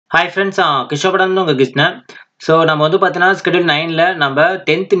Hi friends, கிஷோபடம் உங்க Krishnan. So நம்ம வந்து பார்த்தீங்கன்னா ஸ்கெடியூல் 9ல நம்ம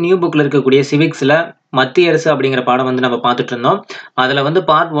 10th நியூ புக்கில் இருக்கக்கூடிய சிவிக்ஸில் மத்திய அரசு அப்படிங்கிற பாடம் வந்து நம்ம பார்த்துட்டு இருந்தோம். அதில் வந்து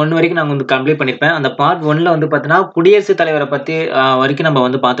பார்ட் 1 வரைக்கும் நான் வந்து கம்ப்ளீட் பண்ணியிருப்பேன். அந்த பார்ட் 1ல வந்து பார்த்தீங்கன்னா குடியரசுத் தலைவரை பற்றி வரைக்கும் நம்ம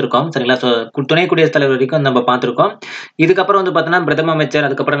வந்து பார்த்துருக்கோம். சரிங்களா? ஸோ துணை குடியரசுத் தலைவர் வரைக்கும் நம்ம பார்த்துருக்கோம். இதுக்கப்புறம் வந்து பார்த்தீங்கன்னா பிரதம அமைச்சர்,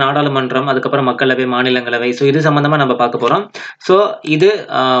 அதுக்கப்புறம் நாடாளுமன்றம், அதுக்கப்புறம் மக்களவை, மாநிலங்களவை. ஸோ இது சம்மந்தமாக நம்ம பார்க்க போகிறோம். ஸோ இது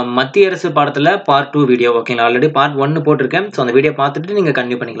மத்திய அரசு பாடத்தில் பார்ட் 2 வீடியோ. ஓகேங்களா? ஆல்ரெடி பார்ட் 1 போட்டிருக்கேன். ஸோ அந்த வீடியோ பார்த்துட்டு நீங்கள்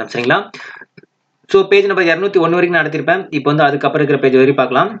கன்டினியூ பண்ணிக்கலாம். சரிங்களா? ஸோ பேஜ் நம்பர் 201 வரைக்கும் நான் நடத்திருப்பேன். இப்போ வந்து அதுக்கப்புறம் இருக்கிற பேஜ் வரைக்கும்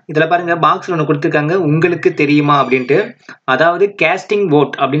பார்க்கலாம். இதில் பாருங்க பாக்ஸில் ஒன்று கொடுத்துருக்காங்க, உங்களுக்கு தெரியுமா அப்படின்ட்டு. அதாவது கேஸ்டிங்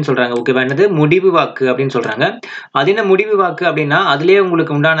ஓட் அப்படின்னு சொல்றாங்க. ஓகேவா? என்னது முடிவு வாக்கு அப்படின்னு சொல்றாங்க. அது என்ன முடிவு வாக்கு அப்படின்னா அதுலேயே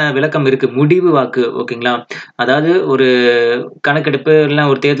உங்களுக்கு உண்டான விளக்கம் இருக்கு. முடிவு வாக்கு. ஓகேங்களா? அதாவது ஒரு கணக்கெடுப்பு இல்லை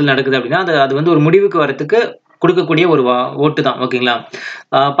ஒரு தேர்தல் நடக்குது அப்படின்னா அது வந்து ஒரு முடிவுக்கு வரத்துக்கு கொடுக்கக்கூடிய ஒரு ஓட்டு தான். ஓகேங்களா?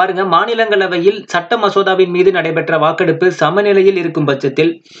 பாருங்க, மாநிலங்களவையில் சட்ட மசோதாவின் மீது நடைபெற்ற வாக்கெடுப்பு சமநிலையில் இருக்கும்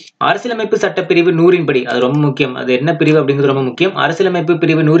பட்சத்தில் அரசியலமைப்பு சட்டப்பிரிவு 100 படி, அது ரொம்ப முக்கியம், அது என்ன பிரிவு அப்படிங்கிறது ரொம்ப முக்கியம். அரசியலமைப்பு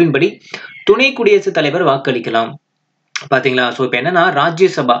பிரிவு 100 படி துணை குடியரசுத் தலைவர் வாக்களிக்கலாம். பாத்தீங்களா? சோ இப்ப என்னன்னா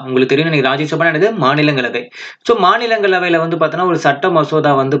ராஜ்யசபா, உங்களுக்கு தெரியும் நீங்க ராஜ்யசபா என்னது மாநிலங்களவை. சோ மாநிலங்களவையில வந்து பாத்தீங்கன்னா ஒரு சட்ட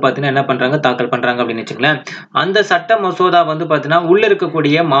மசோதா வந்து பாத்தீங்கன்னா என்ன பண்றாங்க, தாக்கல் பண்றாங்க அப்படின்னு வச்சுங்களேன். அந்த சட்ட மசோதா வந்து பாத்தீங்கன்னா உள்ள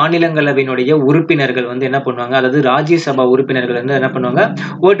இருக்கக்கூடிய மாநிலங்களவையினுடைய உறுப்பினர்கள் வந்து என்ன பண்ணுவாங்க, அதாவது ராஜ்யசபா உறுப்பினர்கள் வந்து என்ன பண்ணுவாங்க,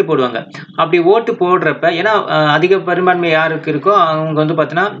 ஓட்டு போடுவாங்க. அப்படி ஓட்டு போடுறப்ப ஏன்னா அதிக பெரும்பான்மை யாருக்கு இருக்கோ அவங்க வந்து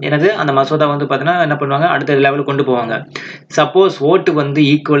பாத்தீங்கன்னா என்னது அந்த மசோதா வந்து பாத்தீங்கன்னா என்ன பண்ணுவாங்க, அடுத்த லெவலுக்கு கொண்டு போவாங்க. சப்போஸ் ஓட்டு வந்து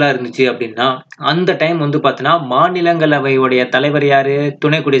ஈக்குவலா இருந்துச்சு அப்படின்னா அந்த டைம் வந்து பாத்தீங்கன்னா மாநிலங்களவையுடைய தலைவர் யாரு,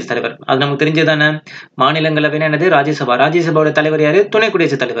 துணை குடியரசுத் தலைவர். அது நமக்கு தெரிஞ்சதானே. மாநிலங்களவைனா என்னது, ராஜ்யசபா. ராஜ்யசபாவோட தலைவர் யாரு, துணை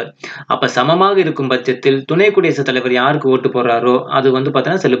குடியரசுத் தலைவர். அப்ப சமமாக இருக்கும் பட்சத்தில் துணை குடியரசுத் தலைவர் யாருக்கு ஓட்டு போடுறாரோ அது வந்து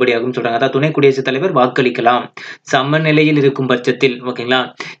பாத்தீங்கன்னா செல்லுபடியாகும் சொல்றாங்க. அதாவது துணை குடியரசுத் தலைவர் வாக்களிக்கலாம் சமநிலையில் இருக்கும் பட்சத்தில். ஓகேங்களா?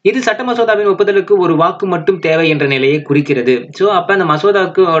 இது சட்ட மசோதாவின் ஒப்புதலுக்கு ஒரு வாக்கு மட்டும் தேவை என்ற நிலையை குறிக்கிறது. சோ அப்ப அந்த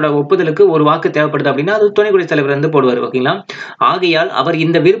மசோதாவுக்கு ஒப்புதலுக்கு ஒரு வாக்கு தேவைப்படுது அப்படின்னா அது துணை குடியரசுத் தலைவர் வந்து போடுவார். ஓகேங்களா? ஆகையால் அவர்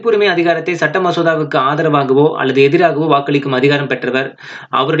இந்த விருப்புரிமை அதிகாரத்தை சட்ட மசோதாவுக்கு ஆதரவாகவோ அல்லது எதிராகவோ வாக்களிக்கும் அதிகாரம் பெற்றவர்.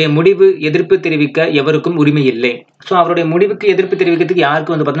 அவருடைய முடிவு எதிர்ப்பு தெரிவிக்க எவருக்கும் உரிமை இல்லை. சோ அவருடைய முடிவுக்கு எதிர்ப்பு தெரிவிக்கிறதுக்கு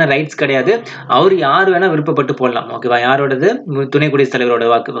யாருக்கும் வந்து பாத்தீங்கன்னா ரைட்ஸ் கிடையாது. அவர் யார் வேணா விருப்பப்பட்டு போடலாம். ஓகேவா? யாரோடது, துணை குடியரசுத் தலைவரோட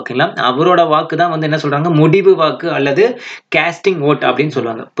வாக்கு. ஓகேங்களா? அவரோட வாக்கு தான் வந்து என்ன சொல்றாங்க, முடிவு வாக்கு அல்லது கேஸ்டிங் ஓட் அப்படின்னு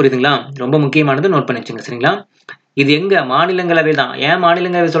சொல்லுவாங்க. புரியுதுங்களா? ரொம்ப முக்கியமானது, நோட் பண்ணி வச்சுங்க. சரிங்களா? இது எங்க, மாநிலங்களவை தான். ஏன்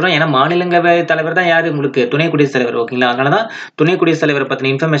மாநிலங்களவை சொல்றோம், ஏன்னா மாநிலங்களவை தலைவர் தான் யாரு, உங்களுக்கு துணை குடியரசுத் தலைவர். ஓகேங்களா? அதனாலதான் துணை குடியரசுத் தலைவரை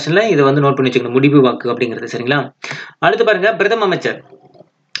பத்தின இன்ஃபர்மேஷன்ல இதை வந்து நோட் பண்ணி வச்சுக்கணும், முடிவு வாக்கு அப்படிங்கிறது. சரிங்களா? அடுத்து பாருங்க, பிரதம அமைச்சர்.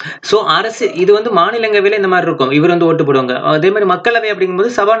 சோ அரசு இது வந்து மாநிலங்களவையில இந்த மாதிரி இருக்கும், இவர் வந்து ஓட்டு போடுவாங்க. அதே மாதிரி மக்களவை அப்படிங்கும்போது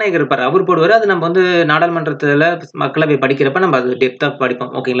சபாநாயகர் இருப்பாரு, அவர் போடுவாரு. அது நம்ம வந்து நாடாளுமன்றத்துல மக்களவை படிக்கிறப்ப நம்ம அது டெப்தா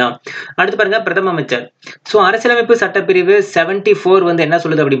படிப்போம். ஓகேங்களா? அடுத்து பாருங்க, பிரதம அமைச்சர். சோ அரசியலமைப்பு சட்டப்பிரிவு 74 வந்து என்ன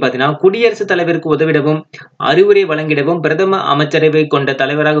சொல்லுது அப்படின்னு பாத்தீங்கன்னா, குடியரசுத் தலைவருக்கு உதவிடவும் அறிவுரை வழங்கிடவும் பிரதம அமைச்சரவை கொண்ட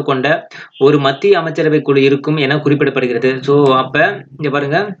தலைவராக கொண்ட ஒரு மத்திய அமைச்சரவை குழு இருக்கும் என குறிப்பிடப்படுகிறது. சோ அப்ப இங்க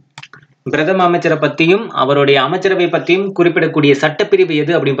பாருங்க, பிரதம அமைச்சரை பத்தியும் அவருடைய அமைச்சரவை பத்தியும் குறிப்பிடக்கூடிய சட்டப்பிரிவு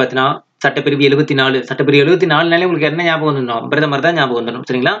எது அப்படின்னு பாத்தீங்கன்னா சட்டப்பிரிவு 74. சட்டப்பிரிவு 74 உங்களுக்கு என்ன ஞாபகம் வந்துடும், பிரதமர் தான் ஞாபகம் வந்துடும்.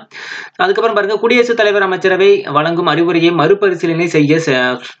 சரிங்களா? அதுக்கப்புறம் பாருங்க, குடியரசுத் தலைவர் அமைச்சரவை வழங்கும் அறிவுரையை மறுபரிசீலனை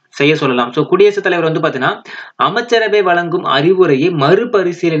செய்ய சொல்லலாம். சோ குடியரசுத் தலைவர் வந்து பாத்தீங்கன்னா அமைச்சரவை வழங்கும் அறிவுரையை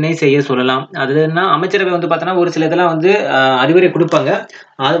மறுபரிசீலனை செய்ய சொல்லலாம். அதுனா அமைச்சரவை வந்து பாத்தீங்கன்னா ஒரு சில இதெல்லாம் வந்து அறிவுரை கொடுப்பாங்க,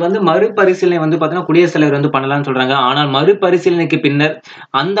 அது வந்து மறுபரிசீலனை வந்து பாத்தீங்கன்னா குடியரசுத் தலைவர் வந்து பண்ணலாம்னு சொல்றாங்க. ஆனால் மறுபரிசீலனைக்கு பின்னர்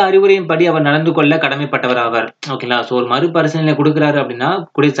அந்த அறிவுரையின் படி அவர் நடந்து கொள்ள கடமைப்பட்டவர் ஆவார். ஓகேங்களா? சோ ஒரு மறுபரிசீலனை கொடுக்குறாரு அப்படின்னா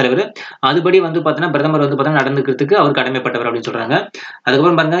குடியரசுத் தலைவர், அதுபடி வந்து பாத்தீங்கன்னா பிரதமர் வந்து பாத்தீங்கன்னா நடந்துக்கிறதுக்கு அவர் கடமைப்பட்டவர் அப்படின்னு சொல்றாங்க.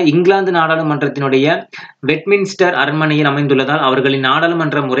 அதுக்கப்புறம் பாருங்க, இங்கிலாந்து நாடாளுமன்றத்தினுடைய வெஸ்ட்மின்ஸ்டர் அரண்மனையில் அமைந்துள்ளதால் அவர்களின்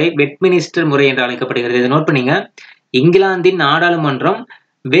நாடாளுமன்ற முறை வெஸ்ட்மினிஸ்டர் முறை என்று அழைக்கப்படுகிறது. இதை நோட் பண்ணீங்க. இங்கிலாந்தின் நாடாளுமன்றம்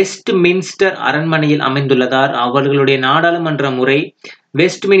வெஸ்ட்மின்ஸ்டர் அரண்மனையில் அமைந்துள்ளதால் அவர்களுடைய நாடாளுமன்ற முறை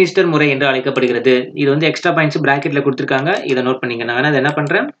வெஸ்ட்மினிஸ்டர் முறை என்று அழைக்கப்படுகிறது. இது வந்து எக்ஸ்ட்ரா பாயிண்ட்ஸ் பிராக்கெட்ல கொடுத்திருக்காங்க, இதை நோட் பண்ணீங்க. நான் வேணா என்ன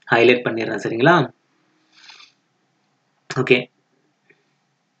பண்றேன், ஹைலைட் பண்ணிடுறேன். சரிங்களா? ஓகே.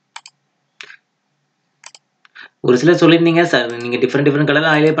 ஒரு சிலர் சொல்லியிருந்தீங்க சார், நீங்க டிஃப்ரெண்ட்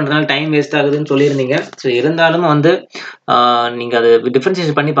கலர்ல ஹைலைட் பண்றதுனால டைம் வேஸ்ட் ஆகுதுன்னு சொல்லியிருந்தீங்க. ஸோ இருந்தாலும் வந்து நீங்க அது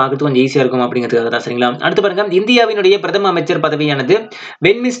டிஃபரன்சியேஷன் பண்ணி பார்க்கறது கொஞ்சம் ஈஸியா இருக்கும் அப்படிங்கிறதுக்காக தான். சரிங்களா? அடுத்து பாருங்க, இந்தியாவினுடைய பிரதம அமைச்சர் பதவியானது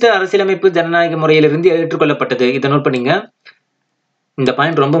வெஸ்ட்மின்ஸ்டர் அரசியலமைப்பு ஜனநாயக முறையிலிருந்து ஏற்றுக்கொள்ளப்பட்டது. இதை நோட் பண்ணீங்க. இந்த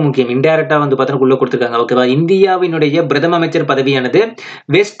பாயிண்ட் ரொம்ப முக்கியம். இன்டைரக்டா வந்து பாத்தீங்கன்னா உள்ள கொடுத்திருக்காங்க. ஓகேவா? இந்தியாவினுடைய பிரதம அமைச்சர் பதவியானது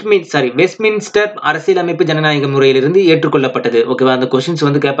வெஸ்ட்மின்ஸ்டர் அரசியலமைப்பு ஜனநாயக முறையிலிருந்து ஏற்றுக்கொள்ளப்பட்டது. ஓகேவா? அந்த கொஸ்டின்ஸ்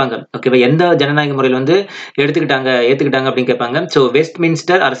வந்து கேட்பாங்க. ஓகேவா? எந்த ஜனநாயக முறையில் வந்து ஏத்துக்கிட்டாங்க அப்படின்னு கேட்பாங்க. சோ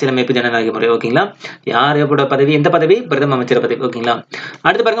வெஸ்ட்மின்ஸ்டர் அரசியலமைப்பு ஜனநாயக முறை. ஓகேங்களா? யாரோட பதவி, எந்த பதவி, பிரதம அமைச்சர் பதவி. ஓகேங்களா?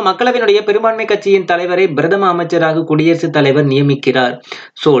 அடுத்து பாருங்க, மக்களவையினுடைய பெரும்பான்மை கட்சியின் தலைவரை பிரதம அமைச்சராக குடியரசுத் தலைவர் நியமிக்கிறார்.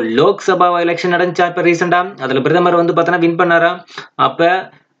 சோ லோக்சபா எலெக்ஷன் நடந்துச்சா இப்ப ரீசெண்டா, அதுல பிரதமர் வந்து பாத்தீங்கன்னா வின் பண்ணாரா, அப்ப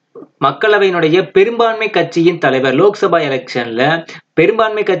மக்களவையினுடைய பெரும்பான்மை கட்சியின் தலைவர் லோக்சபா எலெக்ஷன்ல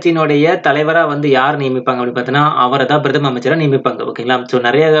பெரும்பான்மை கட்சியினுடைய தலைவரா வந்து யார் நியமிப்பாங்க அப்படின்னு பார்த்தீங்கன்னா அவரை தான் பிரதம அமைச்சரா நியமிப்பாங்க. ஓகேங்களா? ஸோ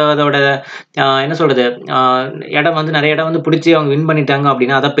நிறைய அதோட என்ன சொல்றது இடம் வந்து நிறைய இடம் வந்து பிடிச்சி அவங்க வின் பண்ணிட்டாங்க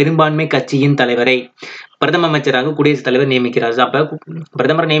அப்படின்னா அதான் பெரும்பான்மை கட்சியின் தலைவரை பிரதம அமைச்சராக குடியரசுத் தலைவர் நியமிக்கிறார். அப்ப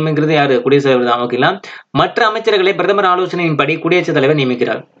பிரதமர் நியமிக்கிறது யாரு? குடியரசுத் தலைவர் தான். ஓகேங்களா? மற்ற அமைச்சர்களை பிரதமர் ஆலோசனையின்படி குடியரசுத் தலைவர்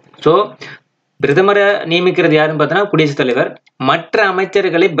நியமிக்கிறார். ஸோ பிரதமரை நியமிக்கிறது யாருன்னு பார்த்தோன்னா குடியரசுத் தலைவர். மற்ற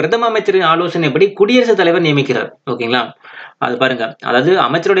அமைச்சர்களை பிரதம அமைச்சரின் ஆலோசனைப்படி குடியரசுத் தலைவர் நியமிக்கிறார். ஓகேங்களா? அது பாருங்க, அதாவது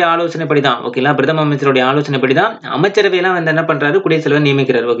அமைச்சருடைய ஆலோசனைப்படி தான். ஓகேங்களா? பிரதம அமைச்சருடைய ஆலோசனைப்படி தான் அமைச்சரவையெல்லாம் வந்து என்ன பண்றாரு? குடியரசுத் தலைவர்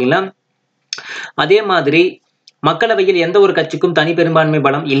நியமிக்கிறார். ஓகேங்களா? அதே மாதிரி மக்களவையில் எந்த ஒரு கட்சிக்கும் தனி பெரும்பான்மை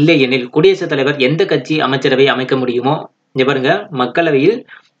பலம் இல்லை எனில் குடியரசுத் தலைவர் எந்த கட்சி அமைச்சரவை அமைக்க முடியுமோ, இங்க பாருங்க, மக்களவையில்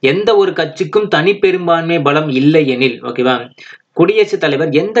எந்த ஒரு கட்சிக்கும் தனி பெரும்பான்மை பலம் இல்லை எனில், ஓகேவா, குடியரசுத் தலைவர்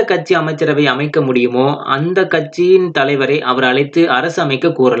எந்த கட்சி அமைச்சரவை அமைக்க முடியுமோ அந்த கட்சியின் தலைவரை அவர் அழைத்து அரசு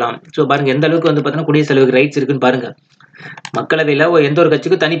அமைக்க கூறலாம். ஸோ பாருங்க எந்த அளவுக்கு வந்து பார்த்தீங்கன்னா குடியரசுத் தலைவருக்கு ரைட்ஸ் இருக்குன்னு பாருங்க. மக்களவையில எந்த ஒரு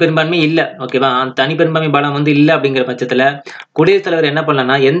கட்சிக்கும் தனி பெரும்பான்மை இல்லை. ஓகேவா? அந்த தனி பெரும்பான்மை பலம் வந்து இல்லை அப்படிங்கிற பட்சத்துல குடியரசுத் தலைவர் என்ன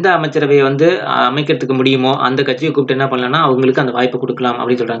பண்ணலாம்னா எந்த அமைச்சரவையை வந்து அமைக்கிறதுக்கு முடியுமோ அந்த கட்சியை கூப்பிட்டு என்ன பண்ணலாம்னா அவங்களுக்கு அந்த வாய்ப்பு கொடுக்கலாம்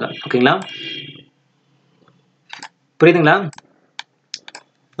அப்படின்னு சொல்றாங்க. ஓகேங்களா? புரியுதுங்களா?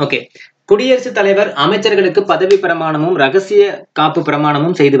 ஓகே. குடியரசுத் தலைவர் அமைச்சர்களுக்கு பதவி பிரமாணமும் ரகசிய காப்பு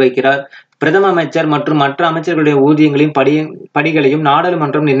பிரமாணமும் செய்து வைக்கிறார். பிரதம அமைச்சர் மற்றும் மற்ற அமைச்சர்களுடைய ஊதியங்களையும் படிகளையும்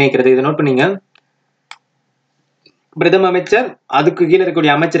நாடாளுமன்றம் நிர்ணயிக்கிறது. இதை நோட் பண்ணீங்க. பிரதம அமைச்சர் அதுக்கு கீழே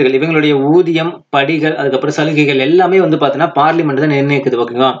இருக்கக்கூடிய அமைச்சர்கள் இவங்களுடைய ஊதியம், படிகள், அதுக்கப்புறம் சலுகைகள் எல்லாமே வந்து பாத்தீங்கன்னா பார்லிமெண்ட் தான் நிர்ணயிக்குது.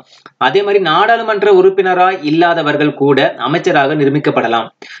 ஓகேவா? அதே மாதிரி நாடாளுமன்ற உறுப்பினராய் இல்லாதவர்கள் கூட அமைச்சராக நியமிக்கப்படலாம்.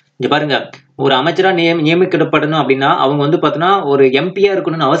 இங்க பாருங்க, ஒரு அமைச்சரா நியமிக்கப்படணும் அப்படின்னா அவங்க வந்து பாத்தீங்கன்னா ஒரு எம்பியா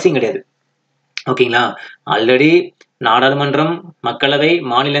இருக்கணும்னு அவசியம் கிடையாது. ஓகேங்களா? ஆல்ரெடி நாடாளுமன்றம், மக்களவை,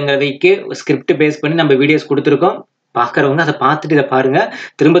 மாநிலங்களவைக்கு ஸ்கிரிப்ட் பேஸ் பண்ணி நம்ம வீடியோஸ் கொடுத்துருக்கோம். பாக்குறவங்க அதை பார்த்துட்டு இதை பாருங்க.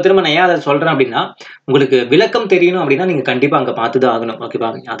 திரும்ப திரும்ப நான் ஏன் அதை சொல்றேன் அப்படின்னா உங்களுக்கு விளக்கம் தெரியணும் அப்படின்னா நீங்க கண்டிப்பா அங்க பார்த்துதான் ஆகணும். ஓகேவா?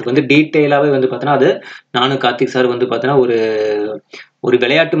 அதுக்கு வந்து டீட்டெயிலாவே வந்து பாத்தீங்கன்னா அது நானும் கார்த்திக் சார் வந்து பாத்தீங்கன்னா ஒரு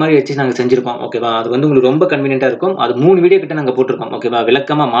விளையாட்டு மாதிரி வச்சு நாங்க செஞ்சிருப்போம். ஓகேவா? அது வந்து உங்களுக்கு ரொம்ப கன்வீனியன்டா இருக்கும். அது 3 வீடியோ கிட்ட நாங்க போட்டிருக்கோம். ஓகேவா?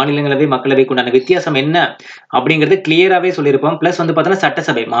 விளக்கமா மாநிலங்களவை, மக்களவைக்கு உண்டான வித்தியாசம் என்ன அப்படிங்கறது கிளியராவே சொல்லியிருப்போம். பிளஸ் வந்து பாத்தீங்கன்னா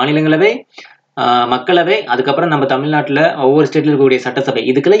சட்டசபை, மாநிலங்களவை, மக்களவை, அதுக்கப்புறம் நம்ம தமிழ்நாட்டுல ஒவ்வொரு ஸ்டேட்ல இருக்கக்கூடிய சட்டசபை,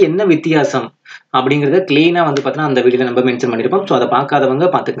 இதுக்கெல்லாம் என்ன வித்தியாசம் அப்படிங்கறத கிளீனா வந்து பாத்தீங்கன்னா அந்த வீடியோல நம்ம மென்ஷன் பண்ணிருப்போம். ஸோ அதை பார்க்காதவங்க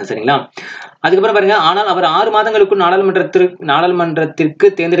பாத்துக்கங்க. சரிங்களா? அதுக்கப்புறம் பாருங்க, ஆனால் அவர் 6 மாதங்களுக்குள் நாடாளுமன்றத்திற்கு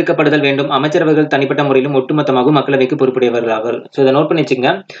தேர்ந்தெடுக்கப்படுதல் வேண்டும். அமைச்சரவர்கள் தனிப்பட்ட முறையிலும் ஒட்டுமொத்தமாக மக்களவைக்கு பொறுப்புடையவர்கள் அவர். ஸோ இதை நோட் பண்ணி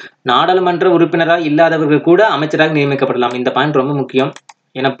வச்சுங்க. நாடாளுமன்ற உறுப்பினராக இல்லாதவர்கள் கூட அமைச்சராக நியமிக்கப்படலாம். இந்த பாயிண்ட் ரொம்ப முக்கியம்.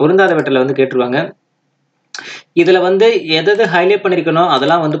 ஏன்னா பொருந்தாதவற்றில் வந்து கேட்டுருவாங்க. இதுல வந்து எது ஹைலைட் பண்ணிருக்கணும்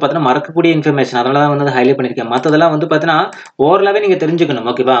அதெல்லாம் வந்து பாத்தீங்கன்னா மறக்கக்கூடிய இன்ஃபர்மேஷன், அதனாலதான் வந்து ஹைலைட் பண்ணிருக்கேன். மத்ததெல்லாம் வந்து பாத்தீங்கன்னா ஓரளவே நீங்க தெரிஞ்சுக்கணும்.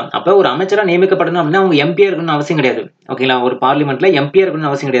 ஓகேவா? அப்ப ஒரு அமைச்சரா நியமிக்கப்படணும் அப்படின்னா அவங்க எம்பியா இருக்கணும்னு அவசியம் கிடையாது. ஓகேங்களா? ஒரு பார்லிமெண்ட்ல எம்பியா இருக்கணும்னு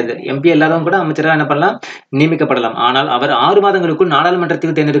அவசியம் கிடையாது. எம்பி இல்லாதவங்க கூட அமைச்சரா என்ன பண்ணலாம்? நியமிக்கப்படலாம். ஆனால் அவர் 6 மாதங்களுக்குள்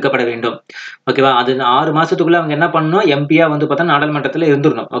நாடாளுமன்றத்துக்கு தேர்ந்தெடுக்கப்பட வேண்டும். ஓகேவா? அது 6 மாசத்துக்குள்ள அவங்க என்ன பண்ணணும்? எம்பியா வந்து பார்த்தா நாடாளுமன்றத்துல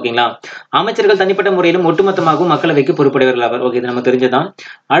இருந்துடணும். ஓகேங்களா? அமைச்சர்கள் தனிப்பட்ட முறையிலும் ஒட்டுமொத்தமாகவும் மக்களவைக்கு பொறுப்புடையவர்கள் அவர். ஓகே, இது நம்ம தெரிஞ்சதான்.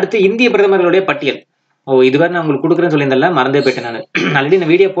 அடுத்து இந்திய பிரதமர்களுடைய பட்டியல். இதுவரை நான் உங்களுக்கு கொடுக்குறேன்னு சொல்லியிருந்தேன், மறந்தே போயிட்டேன். நான் ஆல்ரெடி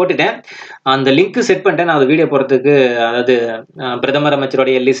நான் வீடியோ போட்டுட்டேன். அந்த லிங்க் செட் பண்ணிட்டேன். நான் வீடியோ போடுறதுக்கு, அதாவது பிரதமர்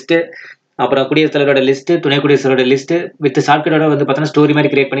அமைச்சருடைய லிஸ்ட், அப்புறம் குடியரசுத் தலைவரோட லிஸ்ட், துணை குடியரசுத் தலைவரோட லிஸ்ட் வித் ஷார்ட்கட்டோட வந்து பார்த்தீங்கன்னா ஸ்டோரி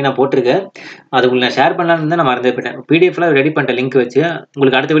மாதிரி கிரியேட் பண்ணி நான் போட்டிருக்கேன். அது உங்களுக்கு நான் ஷேர் பண்ணலாம்னு தான் நான் மறந்தே போயிட்டேன். பிடிஎஃப்ல ரெடி பண்ணிட்ட லிங்க் வச்சு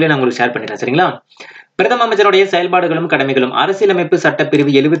உங்களுக்கு அடுத்த வீடியோ நான் உங்களுக்கு ஷேர் பண்ணிடுறேன். சரிங்களா? பிரதம அமைச்சருடைய செயல்பாடுகளும் கடமைகளும். அரசியலமைப்பு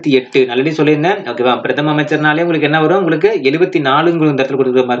சட்டப்பிரிவு 78 ஆல்ரெடி சொல்லியிருந்தேன். ஓகேவா? பிரதம அமைச்சர்னாலே உங்களுக்கு என்ன வரும்? உங்களுக்கு 74 இந்த இடத்துல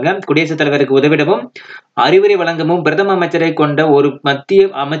கொடுத்து பாருங்க. குடியரசுத் தலைவருக்கு உதவிடவும் அறிவுரை வழங்கவும் பிரதம அமைச்சரை கொண்ட ஒரு மத்திய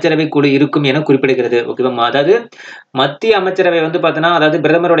அமைச்சரவை குழு இருக்கும் என குறிப்பிடுகிறது. ஓகேவா? அதாவது மத்திய அமைச்சரவை வந்து பாத்தீங்கன்னா, அதாவது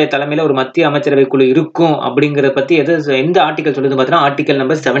பிரதமருடைய தலைமையில ஒரு மத்திய அமைச்சரவை குழு இருக்கும் அப்படிங்கறத பத்தி எந்த ஆர்டிகல் சொல்லுது பாத்தீங்கன்னா ஆர்டிகல்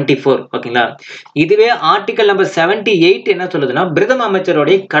நம்பர் 74. ஓகேங்களா? இதுவே ஆர்டிகல் நம்பர் 78 என்ன சொல்லுதுன்னா பிரதம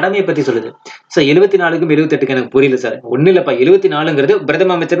அமைச்சருடைய கடமையை பத்தி சொல்லுது. 74க்கும் 78க்கு எனக்கு புரியல சார். ஒண்ணு இல்லப்பா, 74ங்கிறது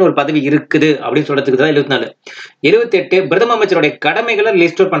பிரதம அமைச்சர்னு ஒரு பதவி இருக்குது அப்படின்னு சொல்றதுக்கு தான் 74. 78 பிரதம அமைச்சருடைய கடமைகளை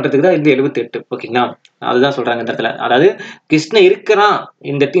லிஸ்ட் அவுட் பண்றதுக்கு தான் இந்த 78. ஓகேங்களா? அதுதான் சொல்றாங்க இந்த இடத்துல. அதாவது கிருஷ்ண இருக்கிறான்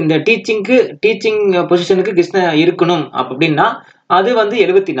இந்த டீச்சிங் பொசிஷனுக்கு கிருஷ்ண இருக்கணும் அப்படின்னா அது வந்து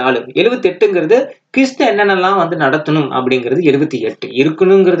 74. 78ங்கிறது கிருஷ்ண என்னென்னலாம் வந்து நடத்தணும் அப்படிங்கிறது 78.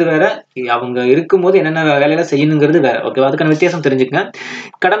 இருக்கணுங்கிறது வேற, அவங்க இருக்கும்போது என்னென்ன வேலையெல்லாம் செய்யணுங்கிறது வேற. ஓகேவா? அதுக்கான வித்தியாசம் தெரிஞ்சுக்கங்க.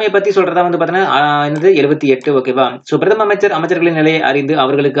 கடமையை பத்தி சொல்றதா வந்து பாத்தீங்கன்னா என்னது 78. ஓகேவா? சோ பிரதம அமைச்சர்களின் நிலையை அறிந்து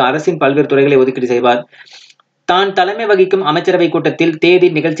அவர்களுக்கு அரசின் பல்வேறு துறைகளை ஒதுக்கீடு செய்வார். தான் தலைமை வகிக்கும் அமைச்சரவை கூட்டத்தில் தேதி,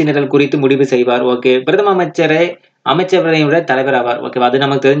 நிகழ்ச்சி நிரல் குறித்து முடிவு செய்வார். ஓகே, பிரதம அமைச்சரவையுடைய தலைவர் ஆவார். ஓகேவா? அது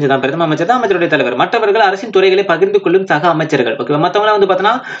நமக்கு தெரிஞ்சுதான். பிரதம அமைச்சர் தான் அமைச்சருடைய தலைவர். மற்றவர்கள் அரசின் துறைகளை பகிர்ந்து கொள்ளும் சக அமைச்சர்கள். ஓகேவா? மற்றவங்க வந்து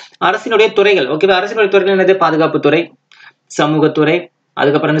பாத்தீங்கன்னா அரசினுடைய துறைகள். ஓகேவா? அரசினுடைய துறைகள் என்னது? பாதுகாப்புத்துறை, சமூகத்துறை,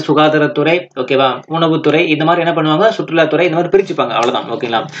 அதுக்கப்புறம் வந்து சுகாதாரத்துறை, ஓகேவா, உணவுத்துறை, இந்த மாதிரி என்ன பண்ணுவாங்க, சுற்றுலாத்துறை, இந்த மாதிரி பிரிச்சுப்பாங்க, அவ்வளவுதான்.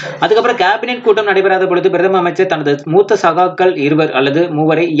 ஓகேங்களா. அதுக்கப்புறம் கேபினெட் கூட்டம் நடைபெறாத பொழுது பிரதம அமைச்சர் தனது மூத்த சகாக்கள் 2 அல்லது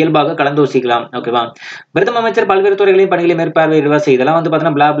 3 இயல்பாக கலந்தோசிக்கலாம். ஓகேவா. பிரதம அமைச்சர் பல்வேறு துறைகளையும் பணிகளை மேற்பார்வையிடுவார். இதெல்லாம் வந்து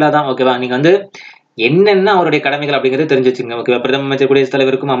பாத்தீங்கன்னா பிளா பிளா தான். ஓகேவா. நீங்க வந்து என்னென்ன அவருடைய கடமைகள் அப்படிங்கிறது தெரிஞ்சு வச்சுக்கோங்க. ஓகேவா. பிரதம அமைச்சர் குடியரசுத்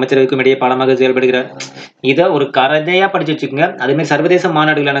தலைவருக்கும் அமைச்சரவைக்கும் இடையே பாலமாக செயல்படுகிறார். இதை ஒரு கதையா படிச்சு வச்சுக்கோங்க. அதே மாதிரி சர்வதேச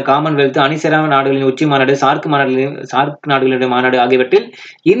மாநாடுகளான காமன்வெல்த், அணிசேரா நாடுகளின் உச்சி மாநாடு, சார்க் நாடுகளுடைய மாநாடு ஆகியவற்றில்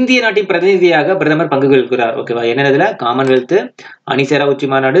இந்திய நாட்டின் பிரதிநிதியாக பிரதமர் பங்கு கொள்கிறார். ஓகேவா. என்னதுல காமன்வெல்த், அணிசேரா உச்சி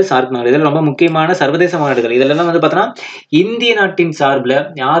மாநாடு, சார்க் மாநாடு, இதெல்லாம் ரொம்ப முக்கியமான சர்வதேச மாநாடுகள். இதெல்லாம் வந்து பார்த்தோன்னா இந்திய நாட்டின் சார்பில்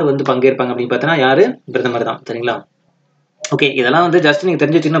யார் வந்து பங்கேற்பாங்க அப்படின்னு பார்த்தோன்னா யாரு, பிரதமர் தான். சரிங்களா. ஓகே, இதெல்லாம் வந்து ஜஸ்ட் நீங்க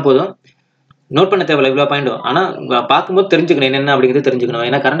தெரிஞ்சு வச்சுன்னா போதும், நோட் பண்ண தேவையில்ல இவ்வளோ பாயிண்டும். ஆனால் பார்க்கும்போது தெரிஞ்சுக்கணும் என்னென்ன அப்படிங்கிறது தெரிஞ்சுக்கணும்.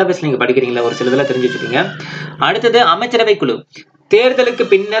 ஏன்னா கரண்ட் அஃபேர்ஸ் நீங்கள் படிக்கிறீங்களா, ஒரு சில இதெல்லாம் தெரிஞ்சு வச்சுக்கோங்க. அடுத்தது அமைச்சரவை குழு. தேர்தலுக்கு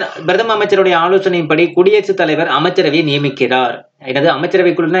பின்னர் பிரதம அமைச்சருடைய ஆலோசனையின்படி குடியரசுத் தலைவர் அமைச்சரவையை நியமிக்கிறார். என்னது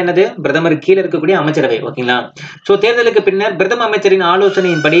அமைச்சரவை குழுனா என்னது, பிரதமர் கீழே இருக்கக்கூடிய அமைச்சரவை. ஓகேங்களா. சோ தேர்தலுக்கு பின்னர் பிரதம அமைச்சரின்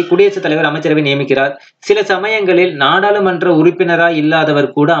ஆலோசனையின்படி குடியரசுத் தலைவர் அமைச்சரவை நியமிக்கிறார். சில சமயங்களில் நாடாளுமன்ற உறுப்பினராக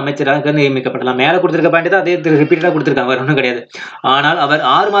இல்லாதவர் கூட அமைச்சராக நியமிக்கப்படலாம். மேல கொடுத்திருக்க பாயிண்ட் தான் அதே ரிப்பீட்டடா கொடுத்திருக்காங்க, வேற ஒன்றும் கிடையாது. ஆனால் அவர்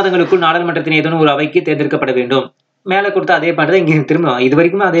 6 மாதங்களுக்குள் நாடாளுமன்றத்தின் ஏதேனும் ஒரு அவைக்கு தேர்ந்தெடுக்கப்பட வேண்டும். மேல கொடுத்த அதே பாயிண்ட் தான் இங்க திரும்ப இது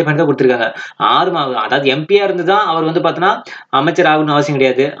வரைக்குமே அதே பாயிண்ட் தான் கொடுத்திருக்காங்க. 6 மாதம், அதாவது எம்பியா இருந்துதான் அவர் வந்து பார்த்தோன்னா அமைச்சர் ஆகணும்னு அவசியம்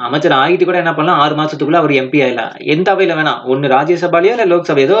கிடையாது. அமைச்சர் ஆகிட்டு கூட என்ன பண்ணலாம், 6 மாசத்துக்குள்ள அவர் எம்பி ஆயிடலாம். எந்த அவையில வேணா, ஒன்னு ராஜ்யசபாலையோ இல்ல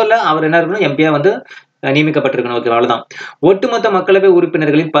லோக்சபா ஏதோ இல்ல, அவர் என்ன இருக்கணும், எம்பியா வந்து நியமிக்கப்பட்டிருக்கணும். ஓகே, அவ்வளவுதான். ஒட்டுமொத்த மக்களவை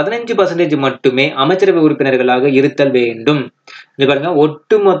உறுப்பினர்களில் 15% மட்டுமே அமைச்சரவை உறுப்பினர்களாக இருத்தல் வேண்டும். இது பாருங்க,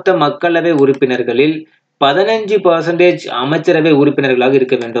 ஒட்டுமொத்த மக்களவை உறுப்பினர்களில் 15% அமைச்சரவை உறுப்பினர்களாக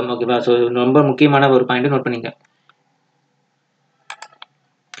இருக்க வேண்டும். ஓகேவா. சோ ரொம்ப முக்கியமான ஒரு பாயிண்ட் நோட் பண்ணீங்க.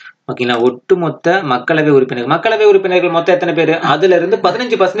 ஓகேங்களா. ஒட்டுமொத்த மக்களவை உறுப்பினர்கள் மொத்தம் எத்தனை பேர், அதுல இருந்து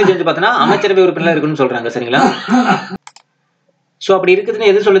 15% பார்த்தோன்னா அமைச்சரவை உறுப்பினர் இருக்குன்னு சொல்றாங்க. சரிங்களா. சோ அப்படி இருக்குதுன்னு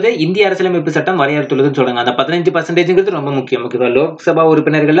எது சொல்லுது, இந்திய அரசியலமைப்பு சட்டம் வரையறுத்துள்ளதுன்னு சொல்றாங்க. அந்த 15% ரொம்ப முக்கியம். ஓகேவா. லோக்சபா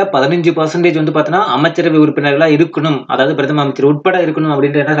உறுப்பினர்கள்ல 15% வந்து பார்த்தோன்னா அமைச்சரவை உறுப்பினர்களா இருக்கணும், அதாவது பிரதம அமைச்சர் உட்பட இருக்கணும்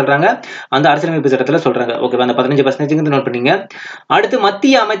அப்படின்ட்டு என்ன சொல்றாங்க, அந்த அரசியலமைப்பு சட்டத்துல சொல்றாங்க. ஓகேவா. அந்த 15% நோட் பண்ணீங்க. அடுத்து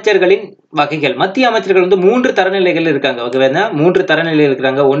மத்திய அமைச்சர்களின் வகைகள். மத்திய அமைச்சர்கள் வந்து 3 தரநிலைகள் இருக்காங்க. ஓகேவா. 3 தரநிலைகள்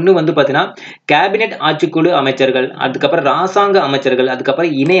இருக்கிறாங்க. ஒன்னு வந்து பாத்தீங்கன்னா கேபினெட் ஆட்சிக்குழு அமைச்சர்கள், அதுக்கப்புறம் ராசாங்க அமைச்சர்கள்,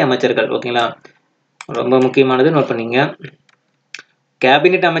 அதுக்கப்புறம் இணை அமைச்சர்கள். ஓகேங்களா. ரொம்ப முக்கியமானது நோட் பண்ணீங்க.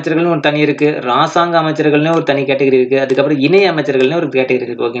 கேபினெட் அமைச்சர்கள்னு ஒரு தனி இருக்கு, ராசாங்க அமைச்சர்கள்னு ஒரு தனி கேட்டகரி இருக்கு, அதுக்கப்புறம் இணை அமைச்சர்கள்னு ஒரு கேட்டகரி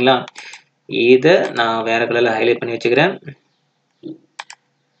இருக்கு. ஓகேங்களா. இதை நான் வேற கலர்ல ஹைலைட் பண்ணி வச்சுக்கிறேன்.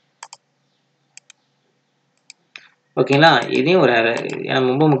 ஓகேங்களா. இதையும் ஒரு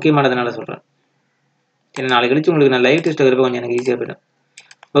எனக்கு ரொம்ப முக்கியமானதுனால சொல்றேன். நாளை கழிச்சு உங்களுக்கு நான் லைவ் டெஸ்ட் இருக்கிறப்ப கொஞ்சம் எனக்கு ஈஸியா போயிடும்.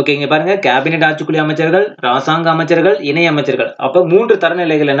 ஓகே, இங்க பாருங்க, கேபினெட் ஆட்சிக்குழு அமைச்சர்கள், ராசாங்க அமைச்சர்கள், இணை அமைச்சர்கள். அப்ப 3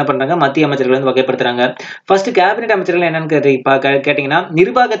 தரநிலைகள் என்ன பண்றாங்க, மத்திய அமைச்சர்கள் வந்து வகைப்படுத்துறாங்க. ஃபர்ஸ்ட் கேபினெட் அமைச்சர்கள் என்னன்னு கேட்டீங்கன்னா,